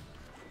no.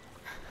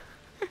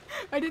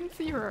 I didn't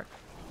see her.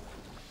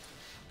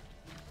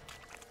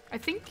 I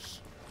think...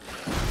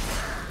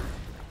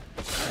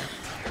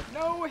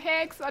 No,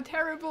 hags are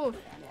terrible.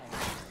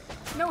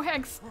 No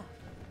hags.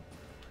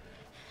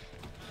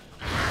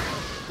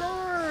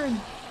 Burn.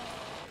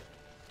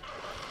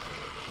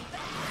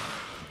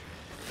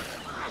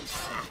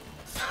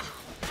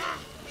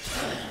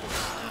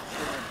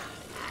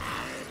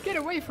 Get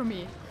away from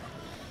me.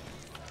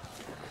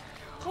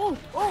 Oh,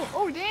 oh,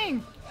 oh,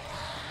 dang.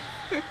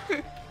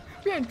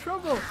 We're in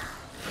trouble.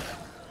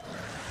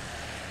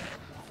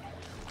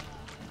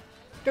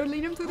 Don't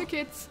lead him to the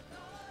kids.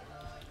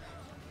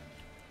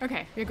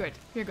 Okay, we're good.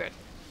 We're good.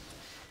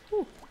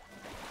 Whew.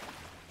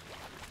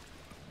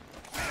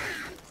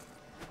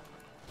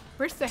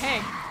 Where's the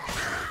hag?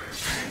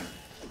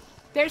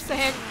 There's the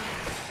hag.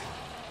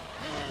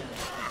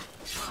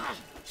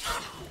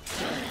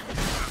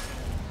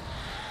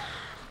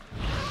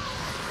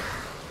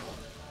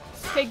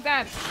 Take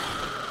that.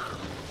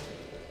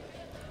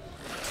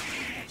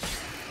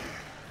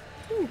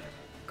 Ooh,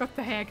 got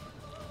the hag.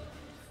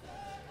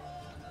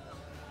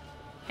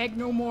 Hag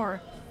no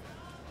more.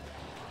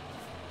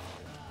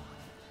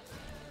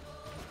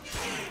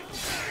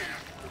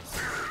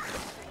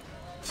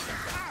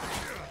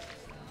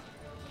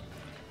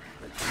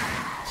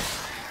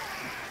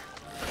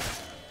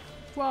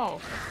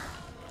 Wow.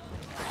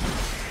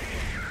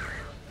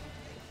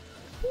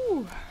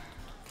 Ooh.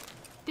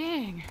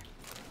 Dang.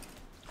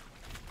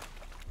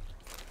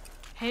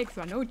 Hags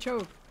are no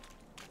joke.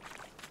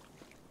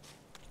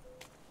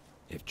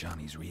 If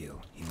Johnny's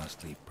real, he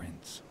must leave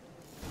prints.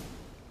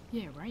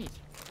 Yeah, right.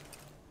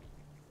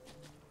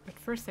 But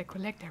first I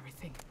collect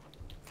everything.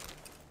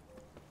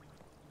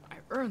 I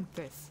earned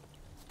this.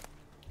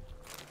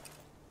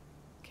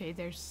 Okay,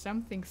 there's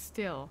something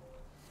still.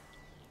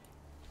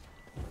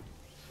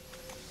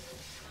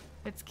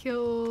 Let's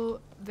kill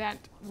that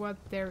what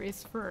there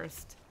is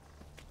first.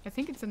 I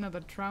think it's another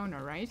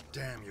drowner, right?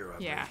 Damn, you're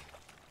ugly. Yeah.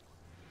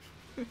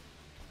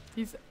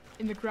 He's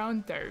in the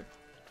ground though.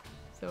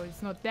 So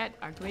it's not that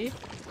ugly.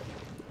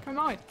 Come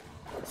on.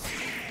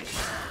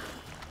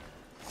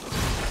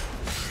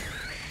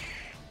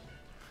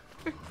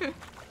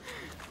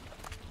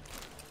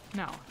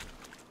 Now.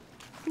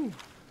 Whew.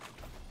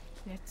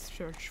 Let's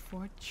search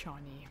for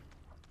Johnny.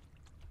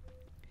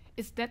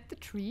 Is that the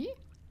tree?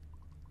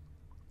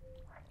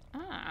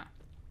 Ah.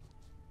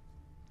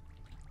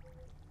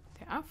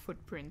 There are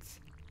footprints.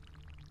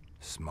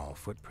 Small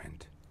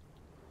footprint.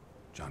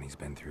 Johnny's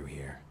been through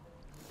here.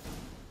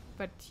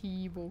 But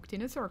he walked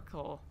in a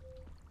circle.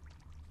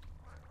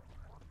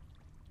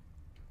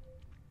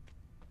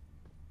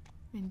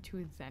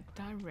 Into that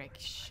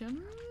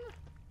direction.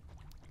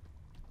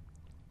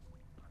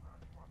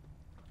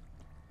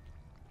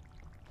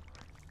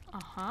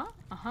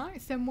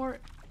 Is there more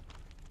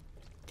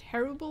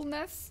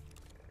terribleness?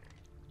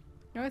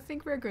 No, I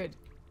think we're good.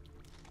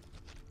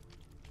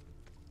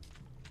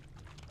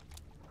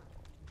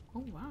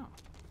 Oh wow.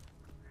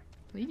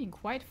 Leading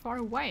quite far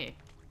away.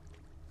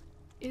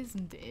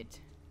 Isn't it?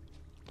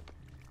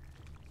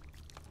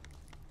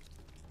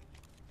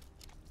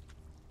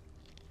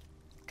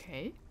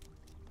 Okay.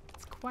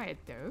 It's quiet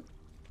though.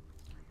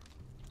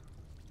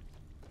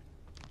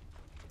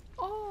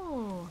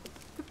 Oh,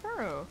 the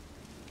burrow.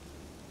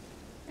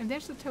 And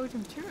there's the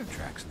totem too.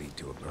 Tracks lead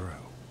to a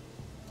burrow.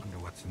 Wonder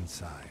what's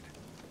inside.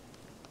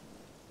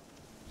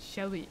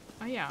 Shall we?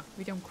 Oh yeah,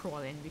 we don't crawl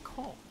in, we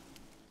crawl.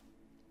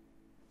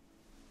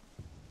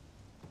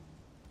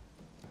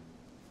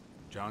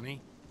 Johnny?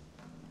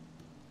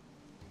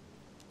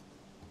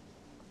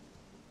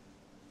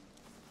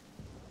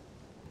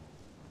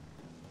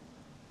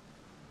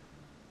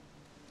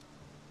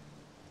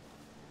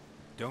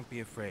 Don't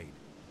be afraid.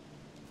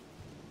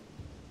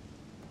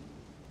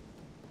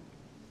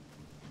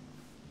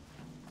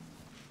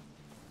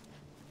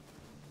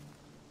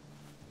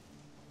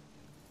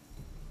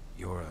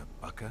 You're a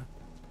bucka?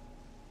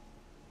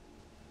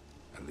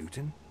 A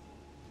luton?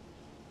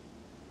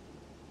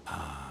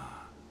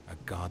 Ah, a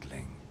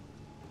godling.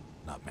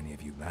 Not many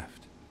of you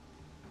left.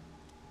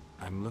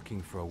 I'm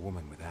looking for a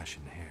woman with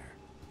ashen hair.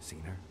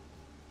 Seen her?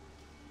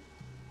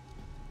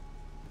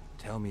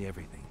 Tell me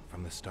everything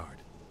from the start.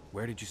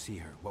 Where did you see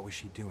her? What was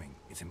she doing?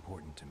 It's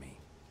important to me.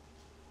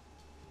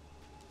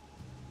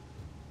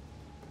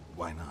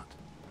 Why not?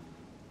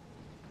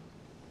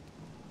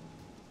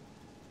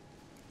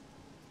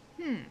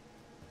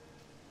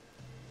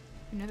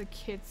 Another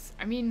kid's...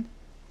 I mean...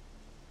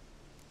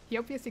 He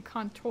obviously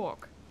can't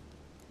talk.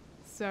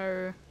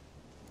 So...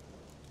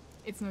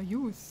 It's no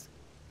use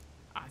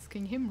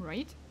asking him,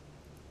 right?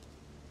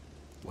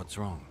 What's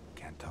wrong?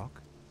 Can't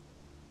talk?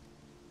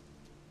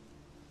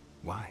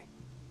 Why?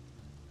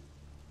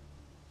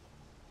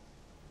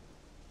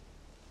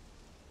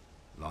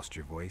 Lost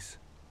your voice?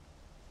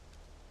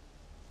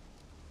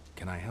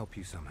 Can I help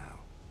you somehow?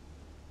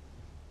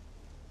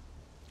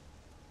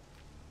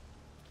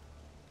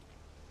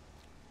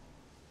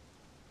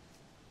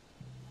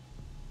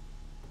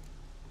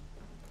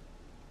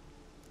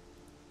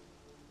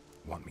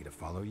 Want me to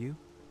follow you?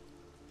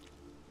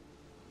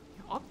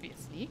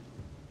 Obviously.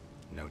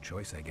 No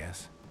choice, I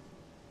guess.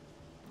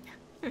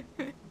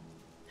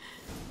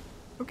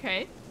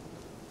 Okay.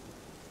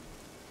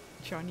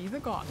 Johnny the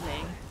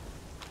Godling.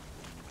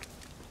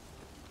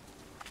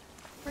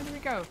 Where do we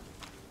go?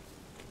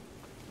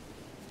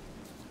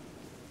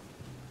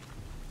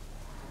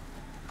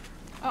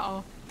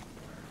 Uh-oh.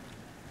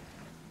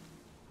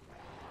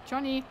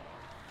 Johnny.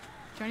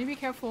 Johnny, be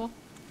careful.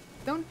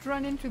 Don't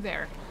run into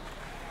there.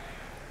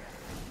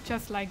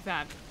 Just like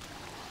that.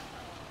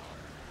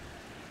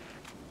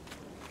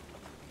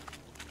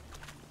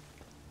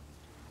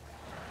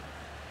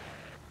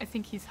 I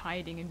think he's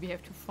hiding and we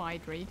have to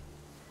fight, right?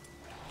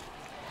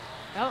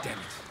 Well, damn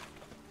it.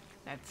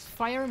 Let's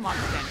fire him up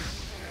then.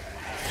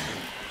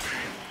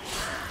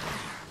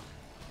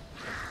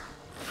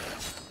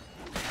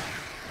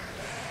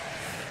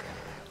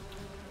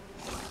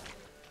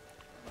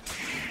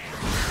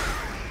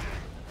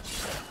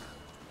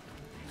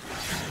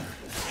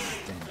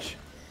 Stench.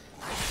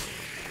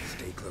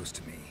 Stay close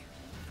to me.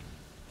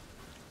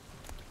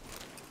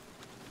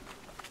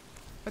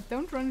 But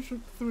don't run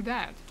through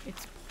that.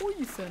 It's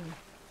poison.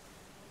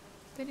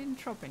 They didn't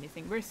drop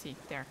anything. Where's he?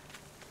 There.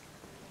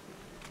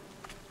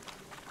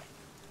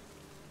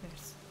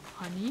 There's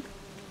honey.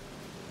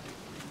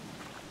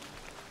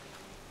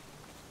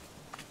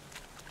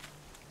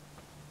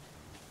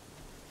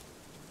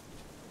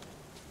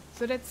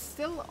 So that's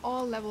still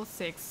all level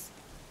 6.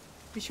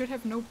 We should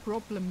have no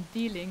problem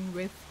dealing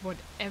with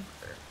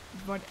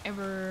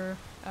whatever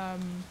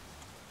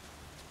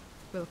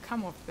will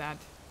come of that.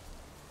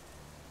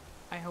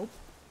 I hope.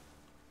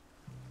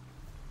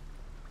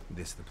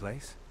 This the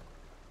place?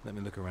 Let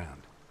me look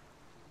around.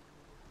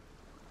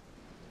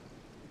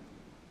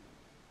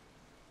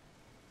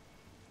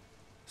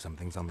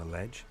 Something's on the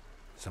ledge?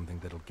 Something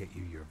that'll get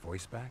you your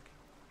voice back?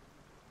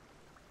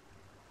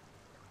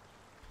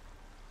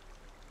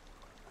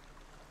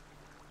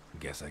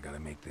 Guess I gotta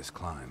make this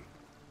climb.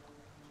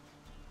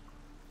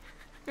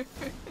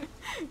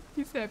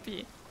 He's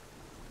happy.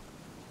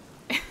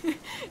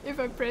 If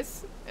I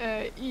press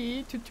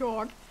E to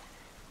talk,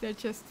 they're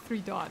just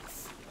 3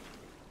 dots.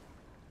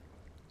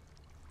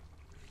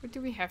 What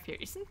do we have here?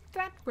 Isn't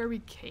that where we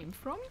came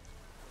from?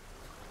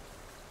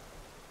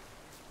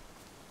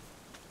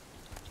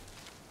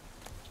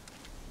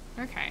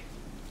 Okay.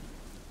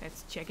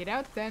 Let's check it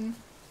out then.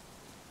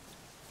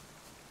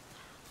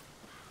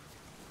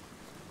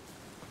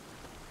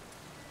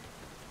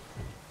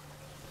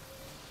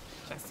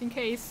 Just in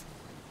case.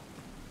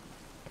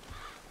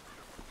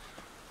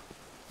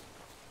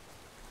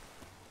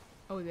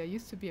 Oh, there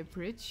used to be a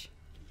bridge.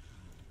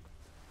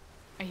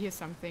 I hear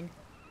something.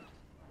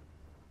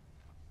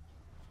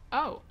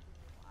 Oh.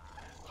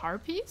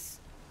 Harpies?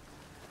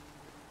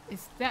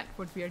 Is that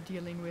what we are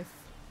dealing with?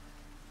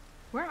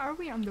 Where are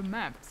we on the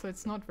map? So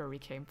it's not where we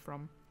came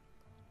from.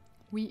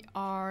 We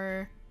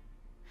are...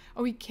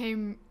 Oh, we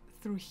came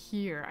through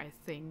here, I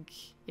think.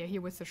 Yeah, here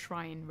was the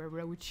shrine where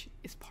Roach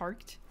is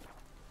parked.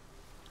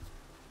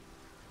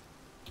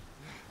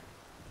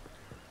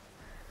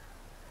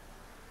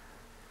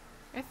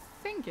 I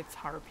think it's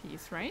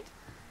harpies, right?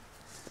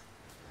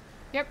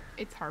 Yep,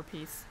 it's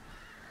harpies.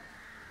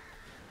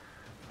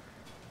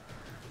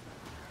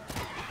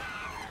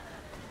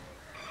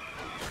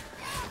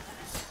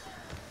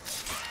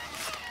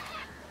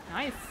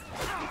 Nice.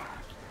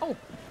 Oh,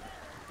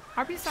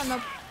 harpies are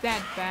not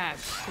that bad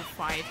to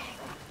fight,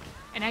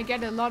 and I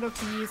get a lot of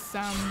these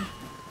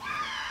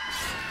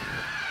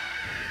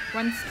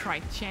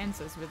one-strike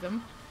chances with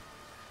them.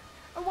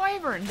 A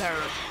wyvern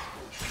though.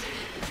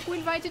 Who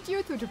invited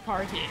you to the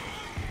party?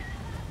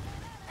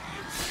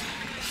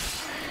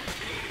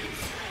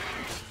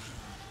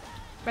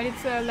 But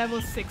it's a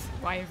level 6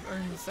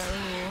 wyvern, so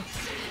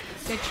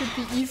that should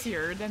be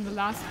easier than the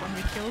last one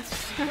we killed.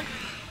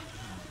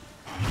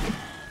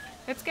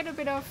 Let's get a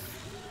bit of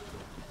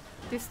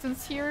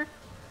distance here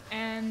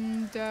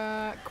and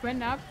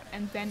Quen up,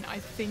 and then I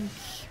think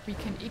we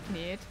can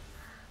ignite.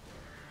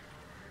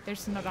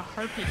 There's another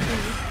harpy too.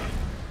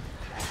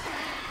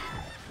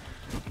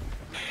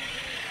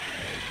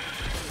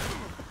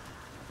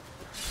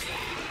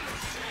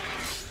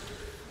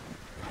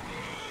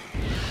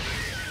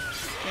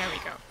 There we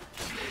go.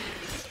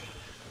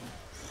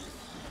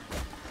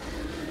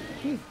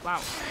 Ooh,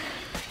 wow.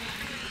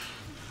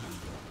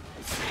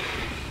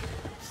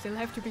 Still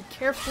have to be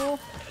careful.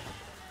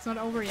 It's not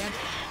over yet.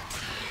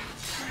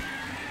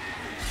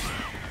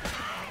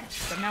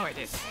 But now it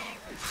is.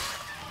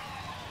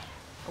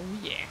 Oh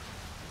yeah.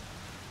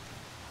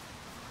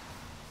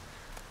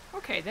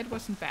 Okay, that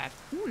wasn't bad.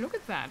 Ooh, look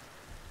at that.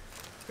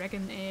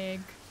 Dragon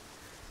egg.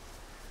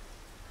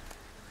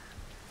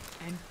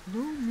 And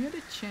blue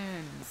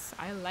mutagens.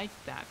 I like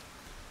that.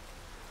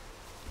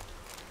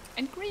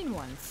 And green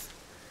ones.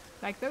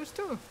 Like those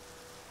two.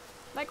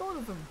 Like all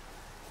of them.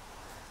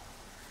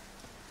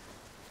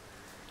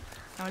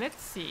 Now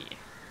let's see.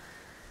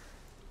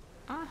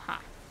 Aha.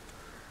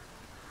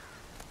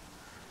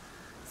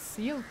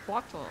 Sealed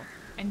bottle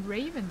and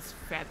raven's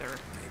feather.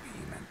 Maybe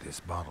he meant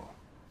this bottle.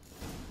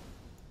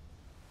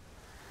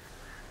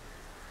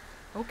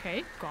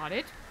 Okay, got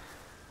it.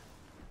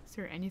 Is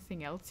there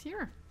anything else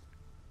here?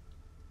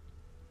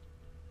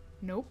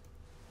 Nope.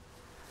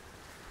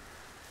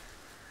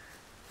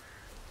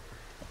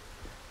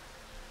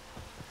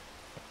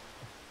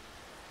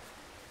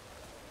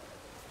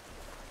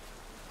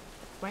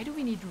 Why do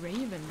we need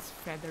raven's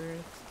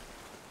feathers?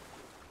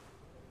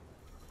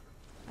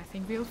 I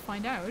think we'll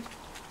find out.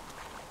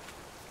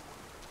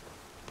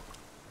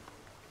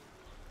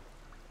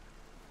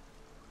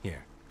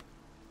 Here.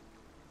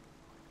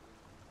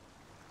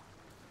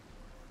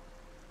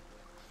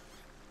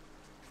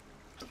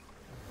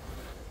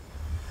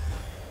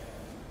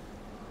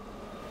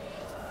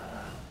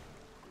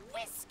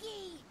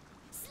 Whiskey!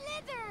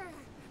 Slither!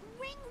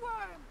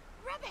 Ringworm!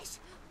 Rubbish!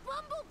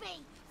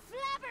 Bumblebee!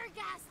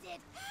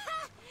 Flabbergasted!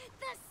 Ha!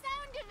 The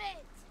sound of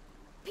it!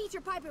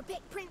 Peter Piper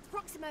picked Prince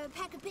Proximo a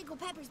peck of pickled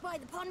peppers by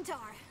the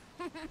pontar.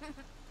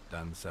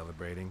 Done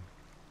celebrating?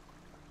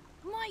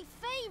 My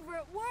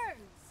favorite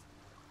words!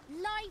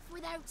 Life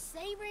without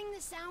savoring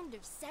the sound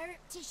of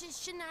surreptitious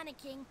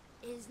shenanigans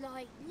is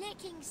like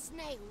licking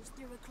snails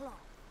through a cloth.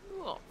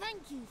 Cool.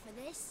 Thank you for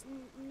this,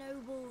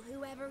 noble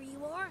whoever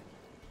you are.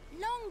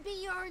 Long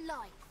be your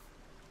life.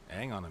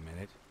 Hang on a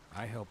minute.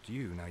 I helped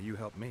you, now you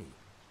help me.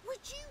 Would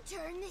you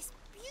turn this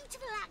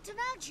beautiful act of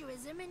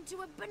altruism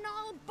into a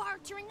banal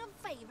bartering of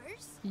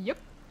favors? Yep.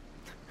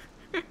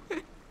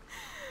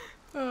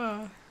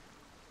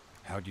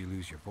 How'd you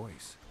lose your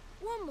voice?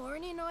 One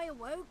morning I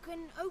awoke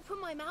and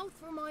opened my mouth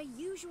for my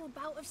usual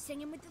bout of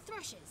singing with the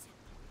thrushes.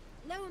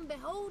 Lo and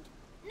behold,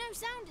 no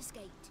sound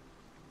escaped.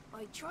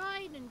 I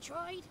tried and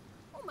tried,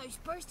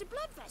 almost burst a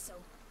blood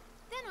vessel.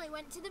 Then I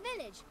went to the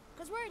village,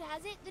 because word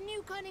has it the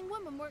new cunning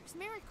woman works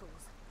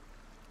miracles.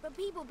 But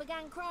people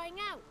began crying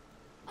out,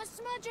 "A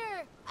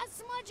smudger! A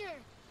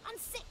smudger!" and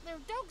sick their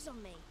dogs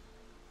on me.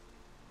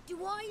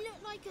 Do I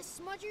look like a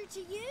smudger to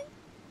you?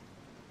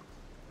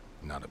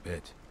 Not a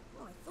bit.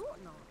 Well, I thought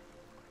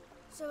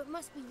So it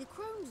must be the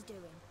crone's doing.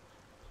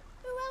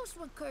 Who else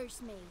would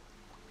curse me?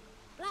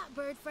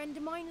 Blackbird friend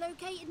of mine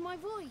located my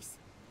voice,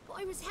 but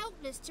I was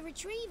helpless to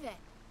retrieve it.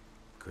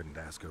 Couldn't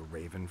ask a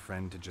raven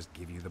friend to just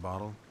give you the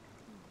bottle?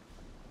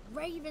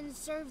 Ravens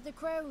serve the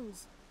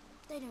crones.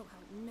 They don't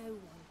help no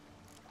one.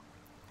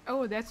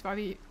 Oh, that's why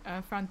we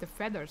found the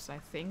feathers, I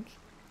think.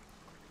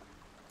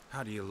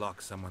 How do you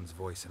lock someone's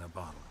voice in a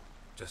bottle?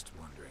 Just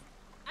wondering.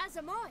 As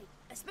am I,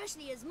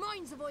 especially as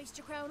mine's a voice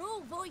to crown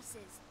all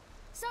voices.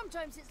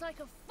 Sometimes it's like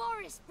a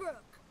forest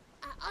brook,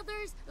 at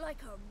others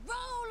like a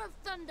roll of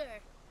thunder.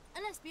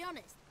 And let's be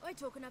honest, I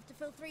talk enough to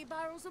fill 3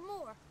 barrels or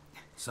more.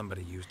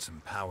 Somebody used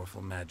some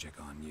powerful magic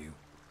on you,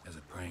 as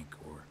a prank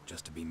or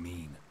just to be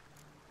mean.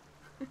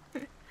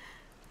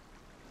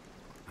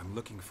 I'm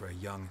looking for a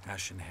young,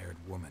 ashen-haired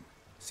woman.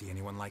 See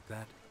anyone like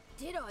that?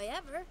 Did I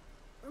ever?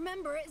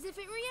 Remember it as if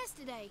it were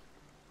yesterday.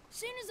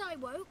 Soon as I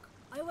woke,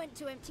 I went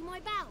to empty my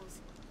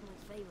bowels. My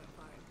favourite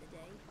part of the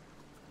day.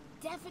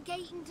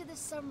 Defecating to the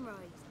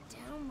sunrise.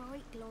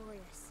 Downright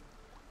glorious.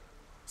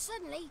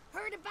 Suddenly,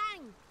 heard a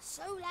bang.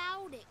 So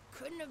loud it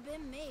couldn't have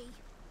been me.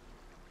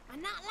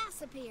 And that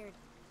lass appeared.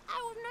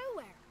 Out of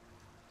nowhere.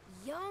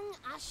 Young,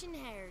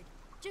 ashen-haired.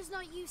 Just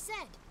like you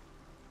said.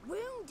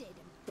 Wounded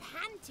and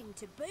panting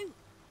to boot.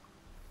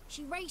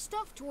 She raced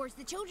off towards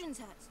the children's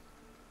huts.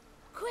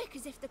 Quick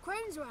as if the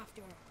crones were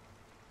after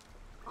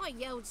her. I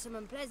yelled some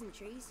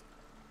unpleasantries.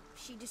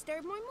 She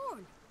disturbed my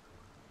morn.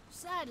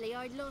 Sadly,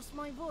 I'd lost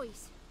my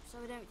voice, so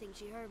I don't think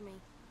she heard me.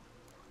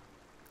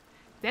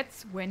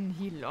 That's when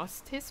he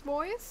lost his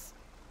voice?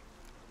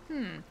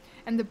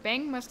 And the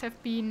bang must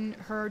have been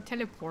her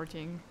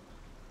teleporting.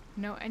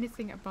 Know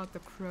anything about the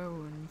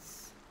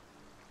crones?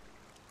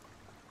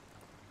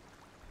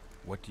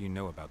 What do you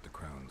know about the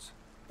crones?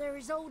 They're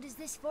as old as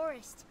this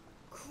forest.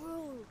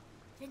 Cruel,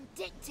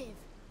 vindictive,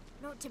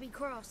 not to be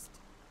crossed.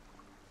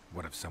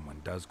 What if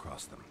someone does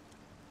cross them?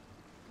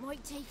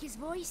 Might take his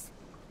voice,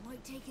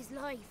 might take his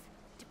life.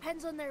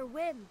 Depends on their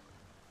whim.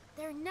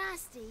 They're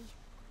nasty,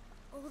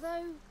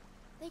 although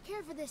they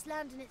care for this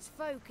land and its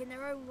folk in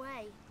their own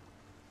way.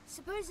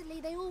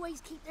 Supposedly they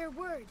always keep their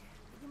word,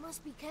 but you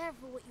must be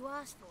careful what you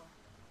ask for.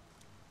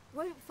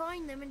 Won't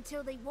find them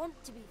until they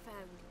want to be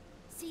found.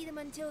 See them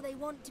until they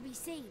want to be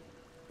seen.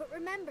 But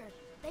remember,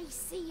 they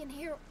see and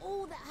hear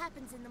all that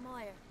happens in the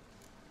mire.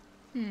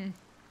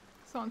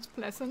 Sounds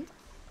pleasant.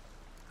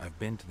 I've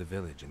been to the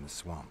village in the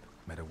swamp.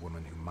 Met a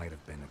woman who might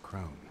have been a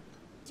crone.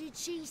 Did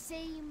she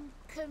seem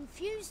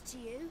confused to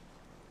you?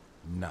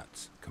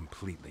 Nuts.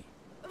 Completely.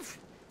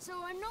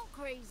 So I'm not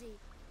crazy.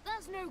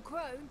 That's no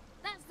crone.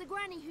 That's the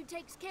granny who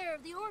takes care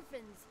of the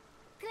orphans.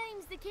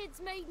 Claims the kids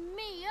made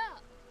me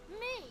up.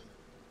 Me.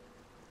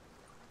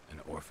 An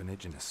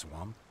orphanage in a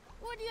swamp?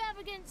 What do you have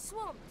against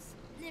swamps?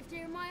 Lived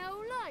here my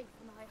whole life,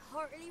 and I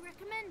heartily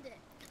recommend it.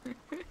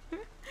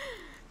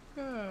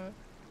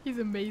 He's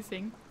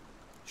amazing.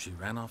 She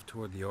ran off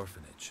toward the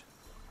orphanage.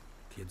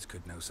 Kids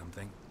could know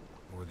something,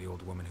 or the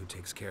old woman who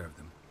takes care of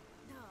them.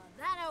 Oh,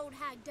 that old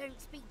hag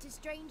don't speak to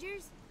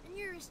strangers, and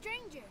you're a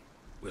stranger.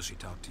 Will she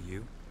talk to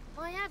you?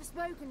 I have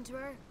spoken to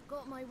her,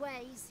 got my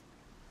ways.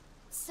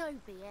 So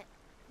be it.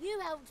 You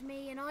helped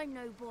me, and I'm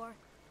no bore.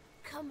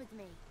 Come with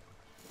me.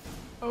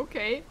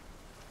 Okay.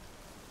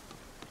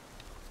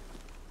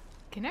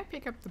 Can I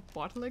pick up the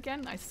bottle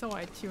again? I saw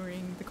it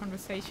during the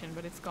conversation,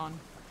 but it's gone.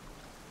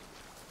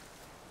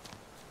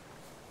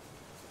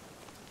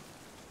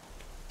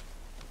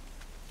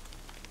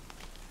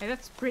 Hey,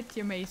 that's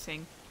pretty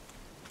amazing.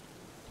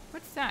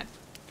 What's that?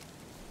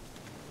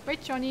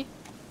 Wait, Johnny.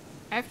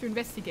 I have to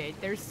investigate.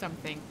 There's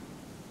something.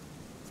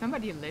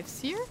 Somebody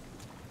lives here?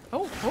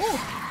 Oh, oh!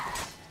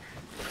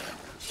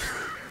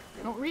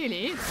 Not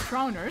really. It's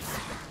drowners.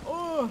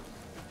 Oh!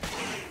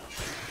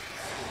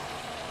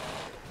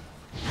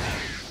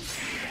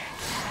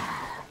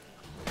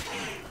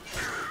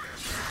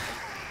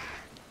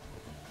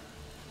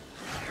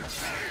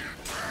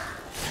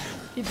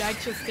 He died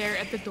just there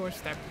at the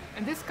doorstep.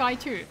 And this guy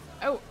too.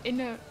 Oh, in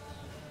a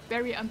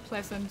very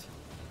unpleasant...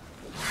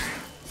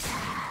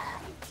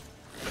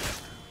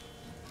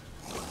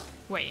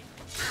 Wait.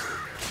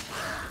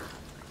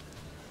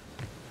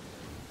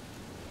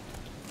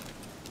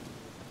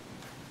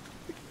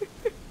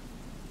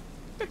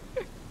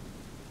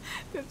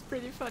 That's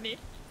pretty funny.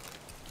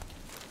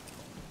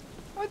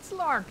 Oh, it's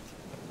locked.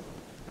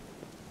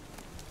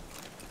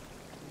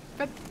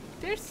 But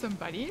there's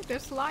somebody.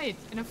 There's light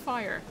and a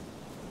fire.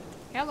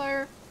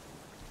 Hello.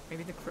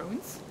 Maybe the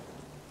crones?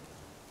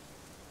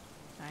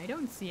 I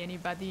don't see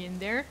anybody in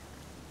there.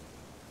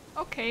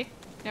 Okay,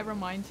 never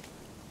mind.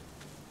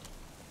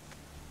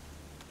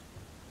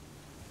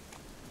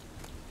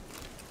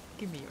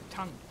 Give me your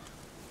tongue.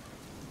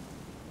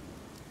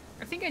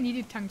 I think I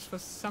needed tongues for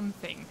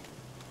something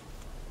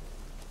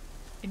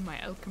in my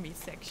alchemy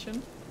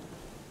section.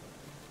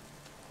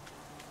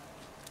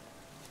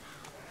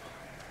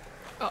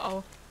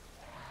 Uh-oh.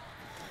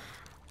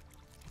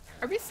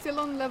 Are we still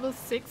on level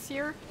 6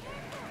 here?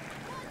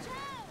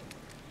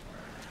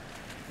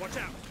 Watch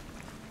out!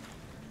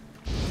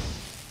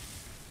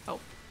 Oh.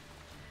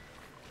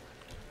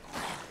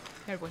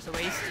 That was a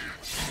waste.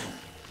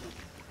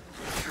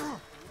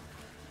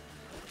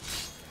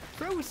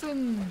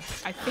 Frozen,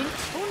 I think.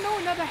 Oh no,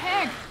 another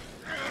hag!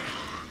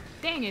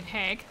 Dang it,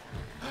 hag.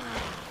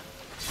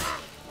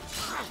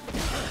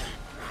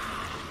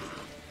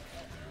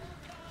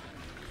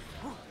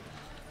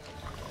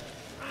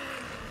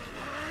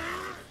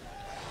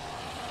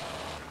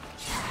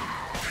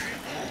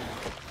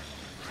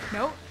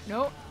 No,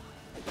 no.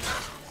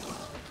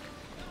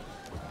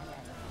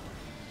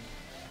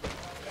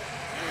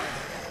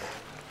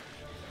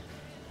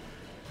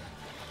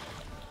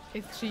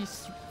 Is she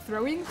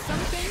throwing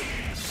something?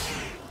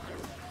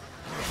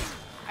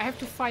 I have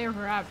to fire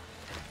her up.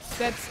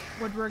 That's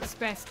what works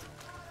best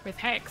with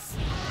hags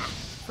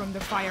from the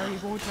fiery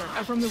water,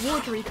 from the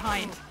watery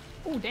kind.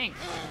 Oh dang!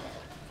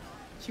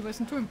 She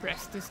wasn't too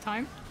impressed this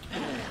time.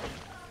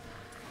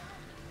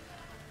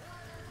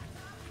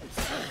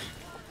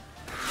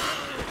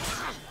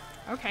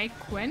 Okay,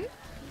 Gwen.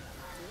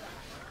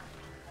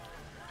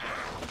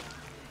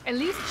 At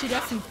least she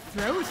doesn't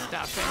throw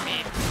stuff at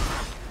me.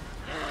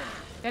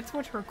 That's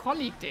what her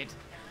colleague did.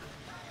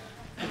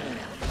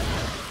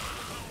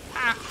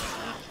 Ah!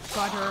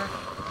 Got her.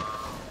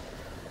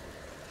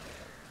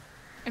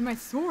 And my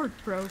sword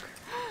broke.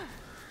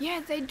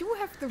 Yeah, they do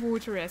have the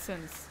water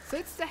essence. So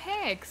it's the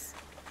hags.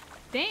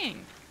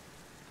 Dang.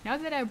 Now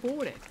that I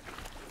bought it.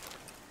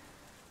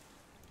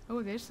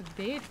 Oh, there's a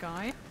dead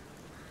guy.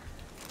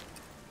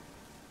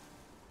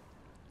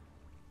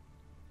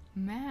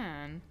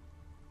 Man.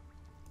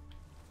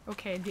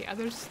 Okay, the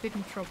others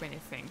didn't drop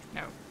anything.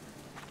 No.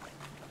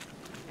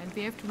 And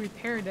we have to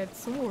repair that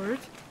sword.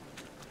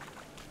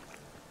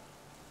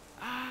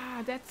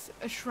 Ah, that's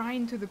a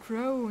shrine to the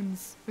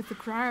crones with the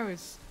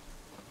crows.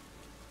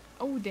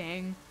 Oh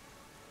dang.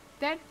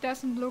 That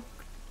doesn't look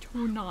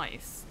too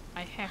nice,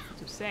 I have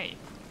to say.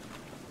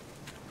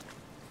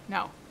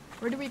 Now,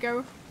 where do we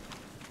go?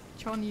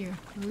 Johnny,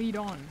 lead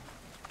on.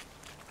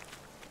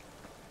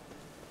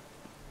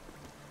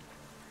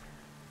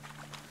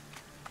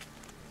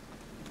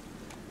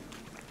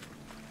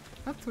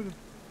 Not through the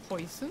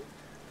poison.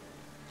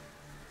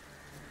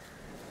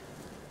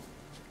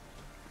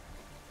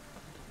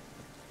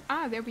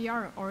 Ah, there we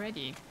are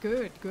already.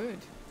 Good, good.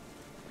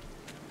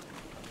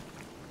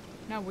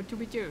 Now, what do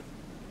we do?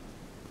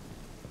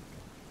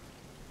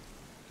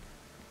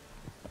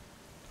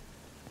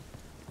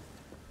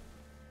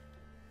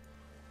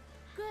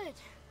 Good.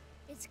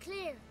 It's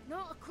clear.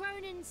 Not a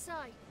crone in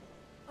sight.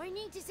 I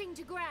need to sing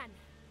to Gran.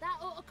 That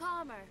ought to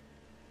calm her.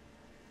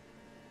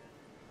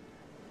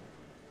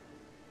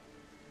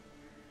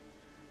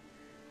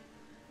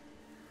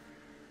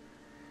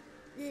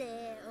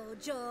 Little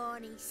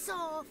Johnny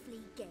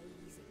softly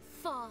gazing,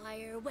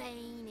 fire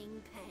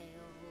waning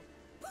pale.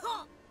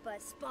 Pop! A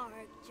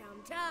spark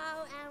jumped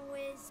out and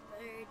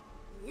whispered,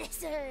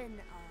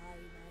 "Listen,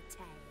 I'm a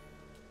tale."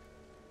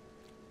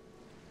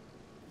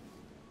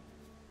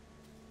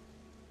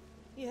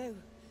 You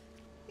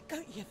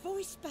got your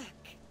voice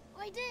back.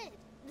 I did,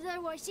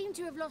 though I seem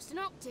to have lost an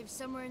octave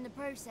somewhere in the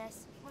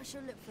process. I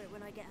shall look for it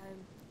when I get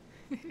home.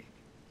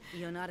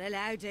 You're not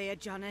allowed here,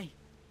 Johnny.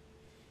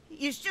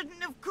 You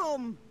shouldn't have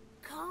come.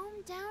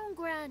 Calm down,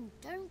 Gran.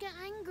 Don't get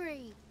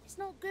angry. It's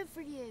not good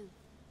for you.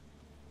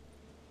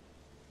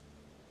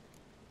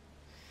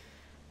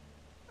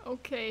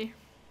 Okay.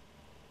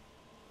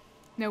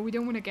 No, we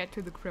don't want to get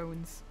to the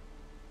crones.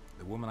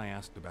 The woman I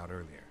asked about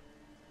earlier.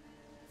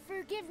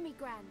 Forgive me,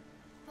 Gran,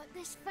 but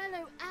this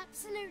fellow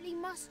absolutely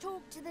must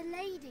talk to the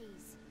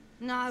ladies.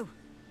 No,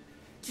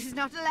 she's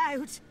not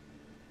allowed.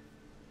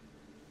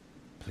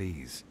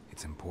 Please,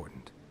 it's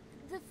important.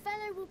 The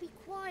fellow will be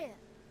quiet.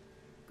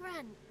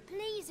 Gran,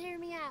 please hear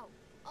me out.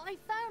 I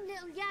found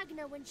little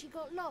Yagna when she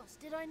got lost,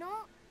 did I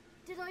not?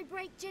 Did I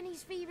break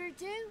Jenny's fever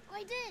too?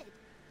 I did.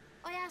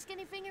 I ask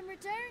anything in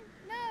return?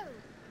 No.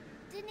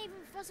 Didn't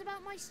even fuss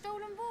about my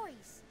stolen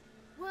voice.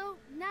 Well,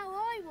 now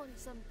I want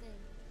something.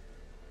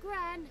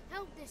 Gran,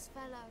 help this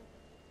fellow.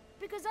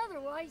 Because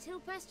otherwise he'll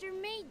pester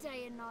me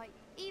day and night,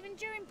 even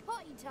during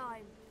potty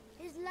time.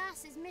 His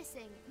lass is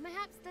missing.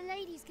 Perhaps the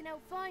ladies can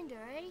help find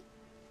her, eh?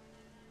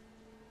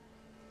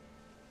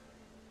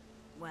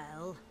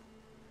 Well,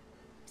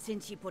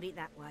 since you put it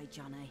that way,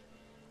 Johnny,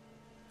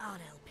 I'll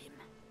help him.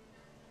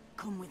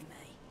 Come with me.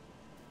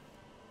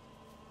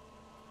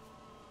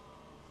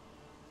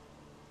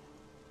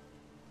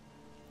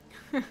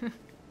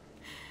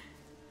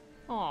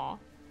 Aw.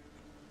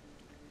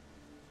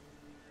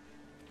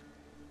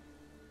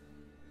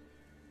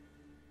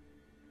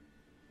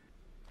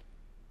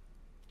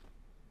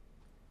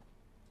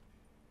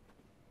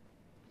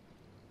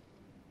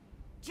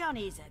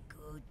 Johnny's a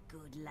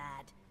good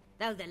lad,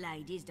 though the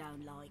ladies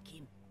don't like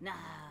him. No,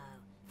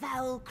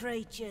 foul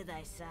creature,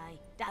 they say.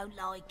 Don't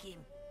like him.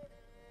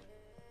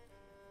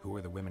 Who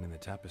are the women in the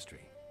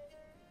tapestry?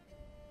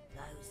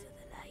 Those are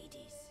the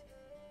ladies.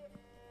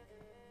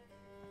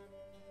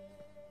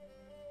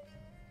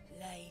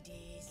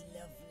 Ladies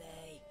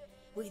lovely,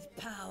 with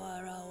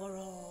power o'er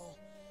all,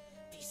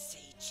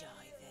 beseech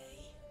I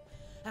thee,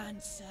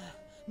 answer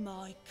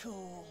my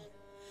call.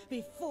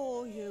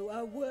 Before you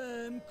a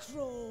worm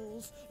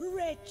crawls,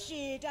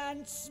 wretched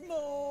and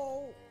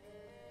small.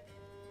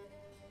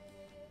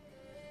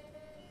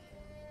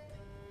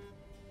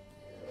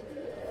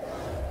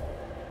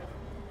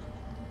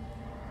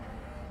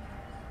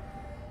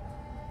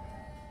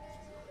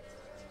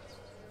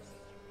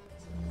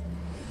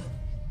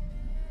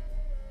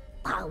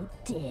 How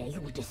dare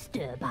you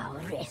disturb our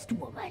rest,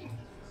 woman?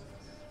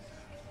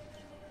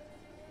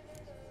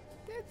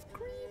 That's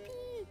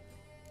creepy.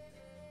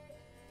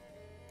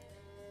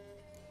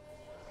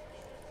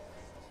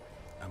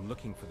 I'm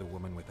looking for the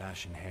woman with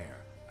ashen hair.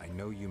 I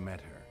know you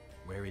met her.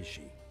 Where is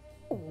she?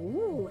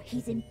 Oh,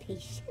 he's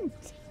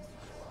impatient.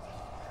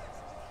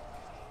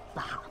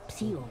 Perhaps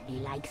he only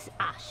likes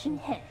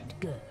ashen-haired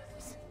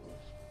girls.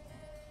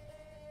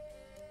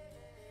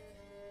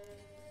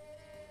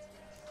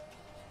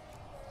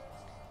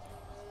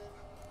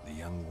 The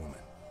young woman.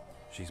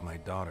 She's my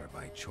daughter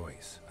by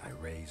choice. I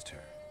raised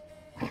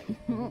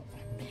her.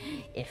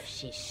 If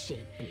she's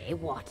shapely,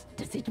 what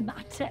does it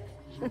matter?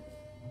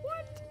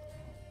 What?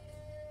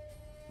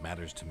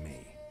 Matters to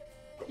me.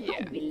 Yeah.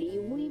 I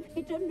believe we've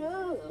hit a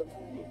nerve.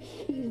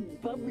 He's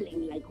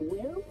bubbling like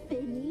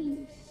well-fed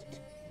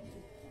yeast.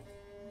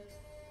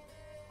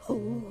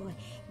 Oh,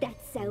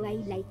 that's how I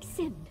like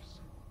him.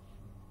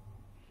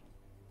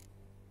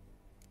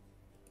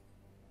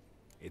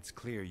 It's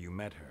clear you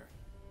met her.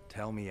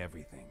 Tell me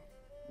everything.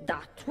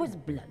 That was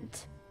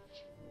blunt.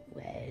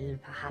 Well,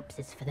 perhaps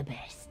it's for the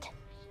best.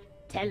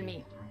 Tell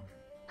me,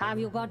 have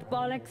you got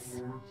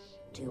bollocks?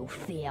 Do you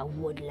fear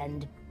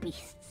woodland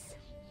beasts?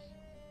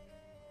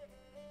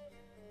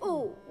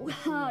 Oh,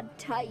 hard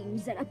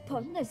times are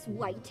upon this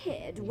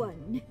white-haired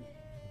one.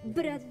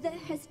 Brother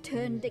has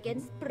turned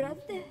against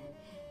brother.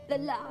 The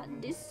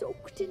land is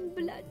soaked in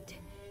blood.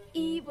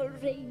 Evil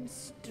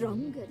reigns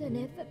stronger than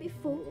ever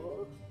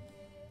before.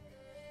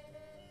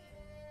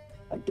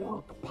 A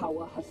dark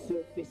power has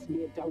surfaced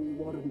near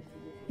Downwarren.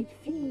 It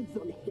feeds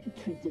on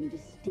hatred and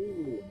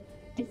disdain.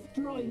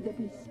 Destroy the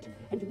beast,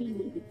 and we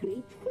will be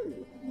grateful.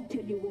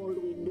 Tell you all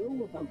we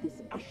know about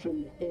this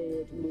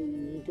ashen-haired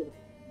maid.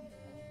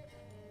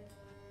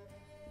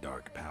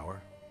 Dark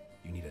power?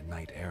 You need a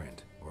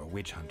knight-errant, or a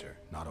witch hunter,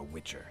 not a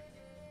witcher.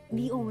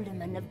 The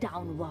alderman of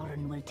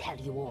Downwarren will tell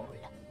you all.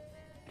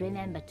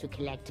 Remember to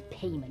collect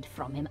payment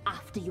from him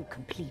after you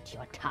complete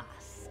your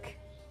task.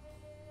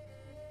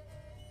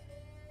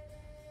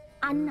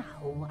 And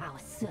now our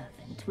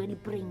servant will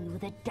bring you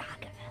the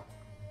dagger.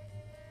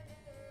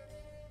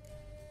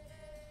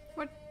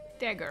 What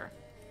dagger?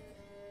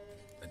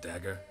 A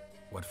dagger?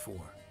 What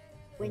for?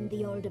 When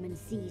the alderman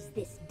sees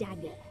this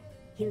dagger,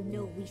 he'll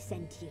know we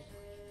sent you.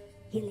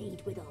 He'll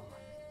aid with all.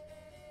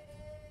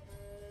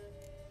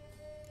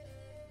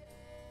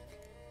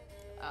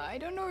 I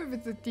don't know if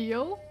it's a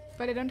deal,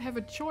 but I don't have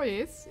a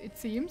choice, it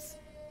seems.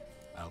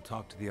 I'll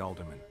talk to the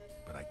alderman,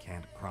 but I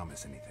can't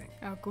promise anything.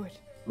 Oh, good.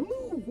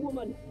 Move,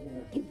 woman!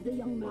 Give the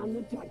young man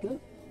the dagger.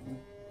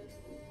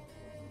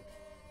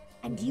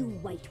 And you,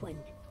 White One,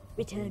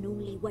 return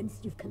only once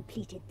you've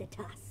completed the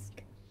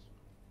task.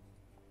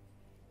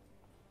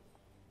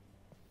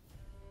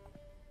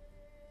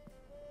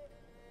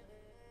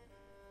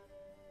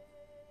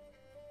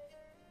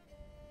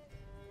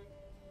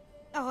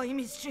 Aye,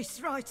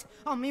 mistress, right.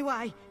 On me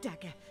way.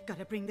 Dagger.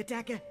 Gotta bring the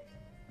dagger.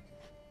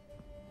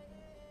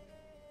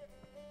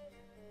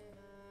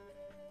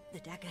 The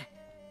dagger.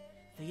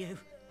 For you.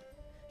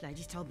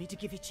 Ladies told me to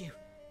give it you.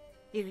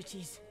 Here it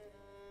is.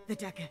 The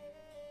dagger.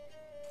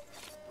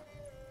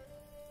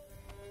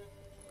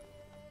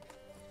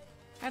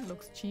 That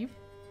looks cheap.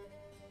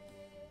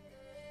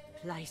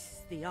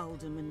 Place the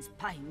alderman's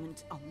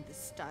payment on the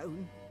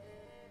stone.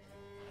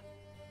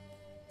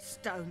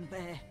 Stone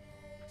bear.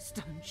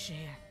 Stone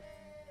shear.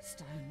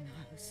 Stone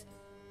nose.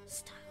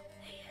 Stone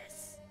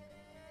ears.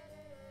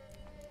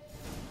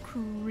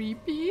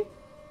 Creepy.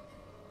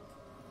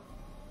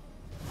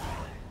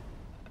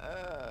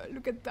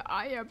 Look at the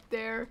eye up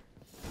there.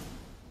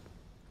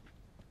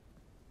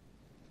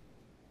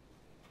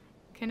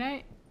 Can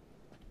I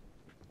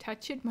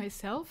touch it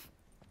myself?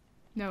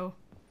 No.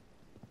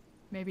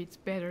 Maybe it's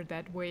better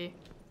that way.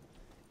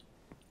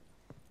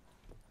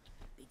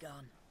 Be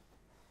gone.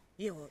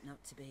 You ought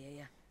not to be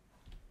here.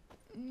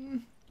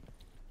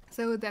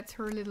 So that's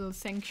her little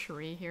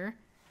sanctuary here.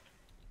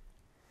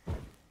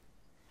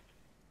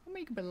 I'll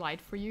make a bit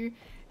light for you.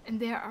 And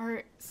there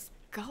are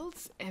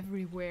skulls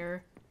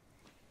everywhere.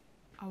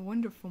 I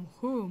wonder from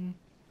whom?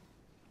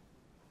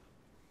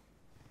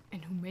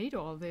 And who made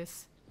all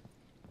this?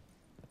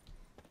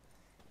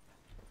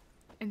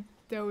 And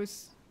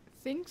those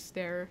things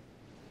there,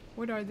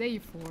 what are they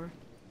for?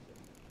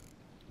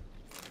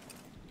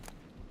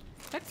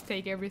 Let's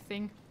take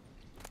everything.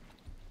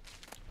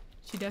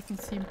 She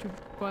doesn't seem to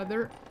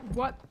bother.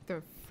 What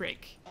the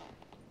frick?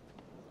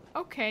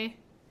 Okay.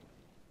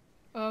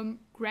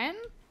 Gran?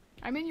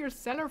 I'm in your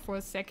cellar for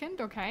a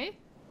second, okay?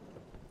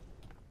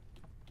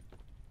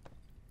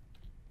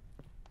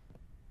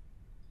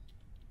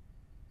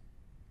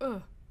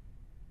 Ugh.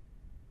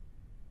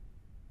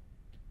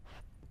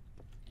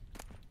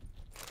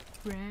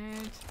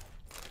 red.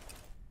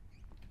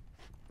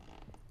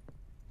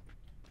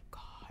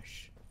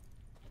 Gosh.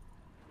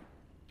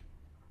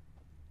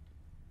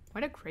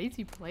 What a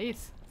crazy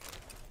place.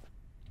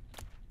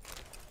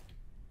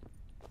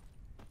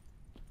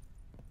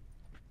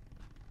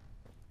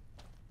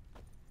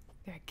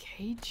 There are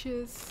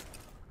cages.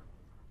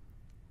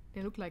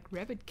 They look like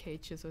rabbit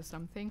cages or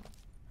something.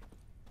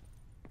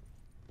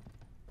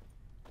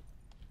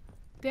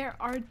 There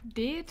are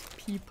dead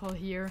people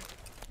here.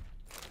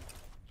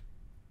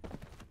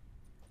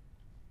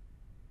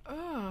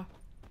 Ugh.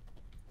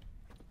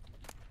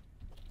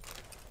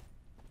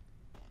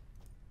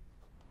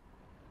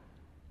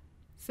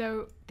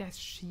 So, does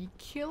she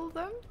kill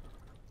them?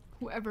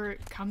 Whoever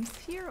comes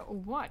here, or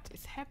what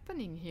is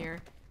happening here?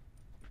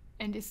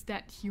 And is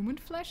that human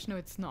flesh? No,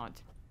 it's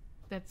not.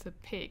 That's a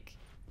pig.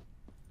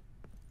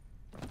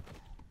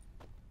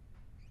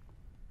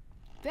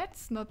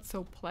 That's not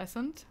so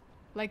pleasant,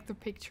 like the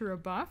picture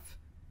above.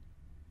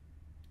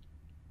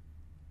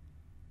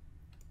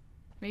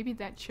 Maybe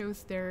that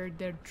shows their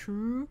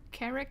true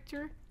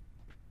character.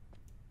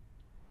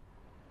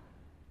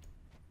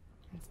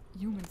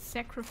 Human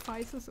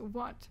sacrifices or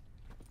what?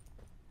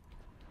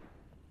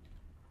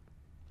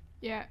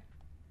 Yeah.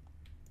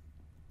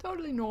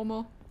 Totally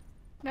normal.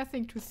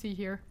 Nothing to see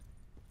here.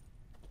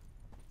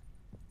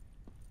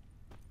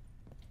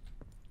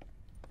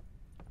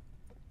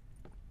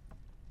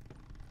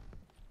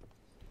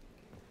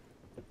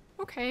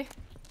 Okay.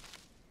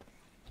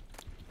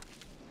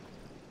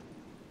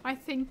 I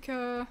think,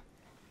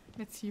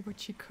 let's see what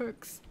she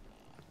cooks.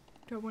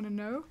 Do I want to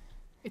know?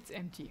 It's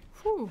empty.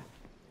 Whew.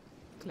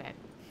 Glad.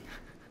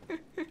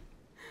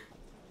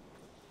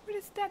 What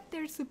is that?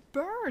 There's a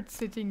bird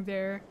sitting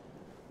there.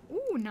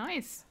 Ooh,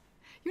 nice.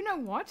 You know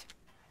what?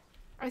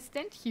 I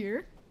stand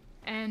here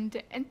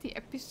and end the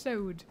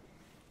episode.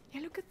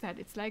 Yeah, look at that.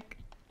 It's like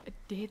a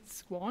dead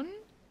swan,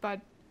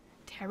 but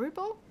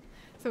terrible.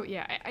 So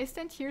yeah, I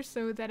stand here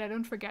so that I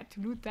don't forget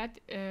to loot that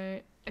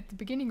at the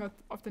beginning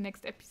of the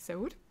next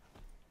episode,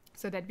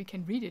 so that we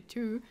can read it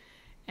too.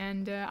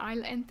 And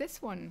I'll end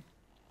this one,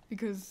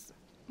 because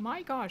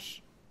my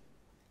gosh,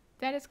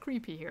 that is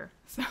creepy here.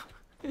 So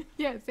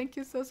yeah, thank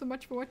you so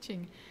much for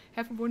watching.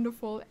 Have a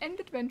wonderful and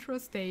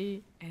adventurous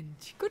day, and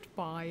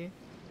goodbye.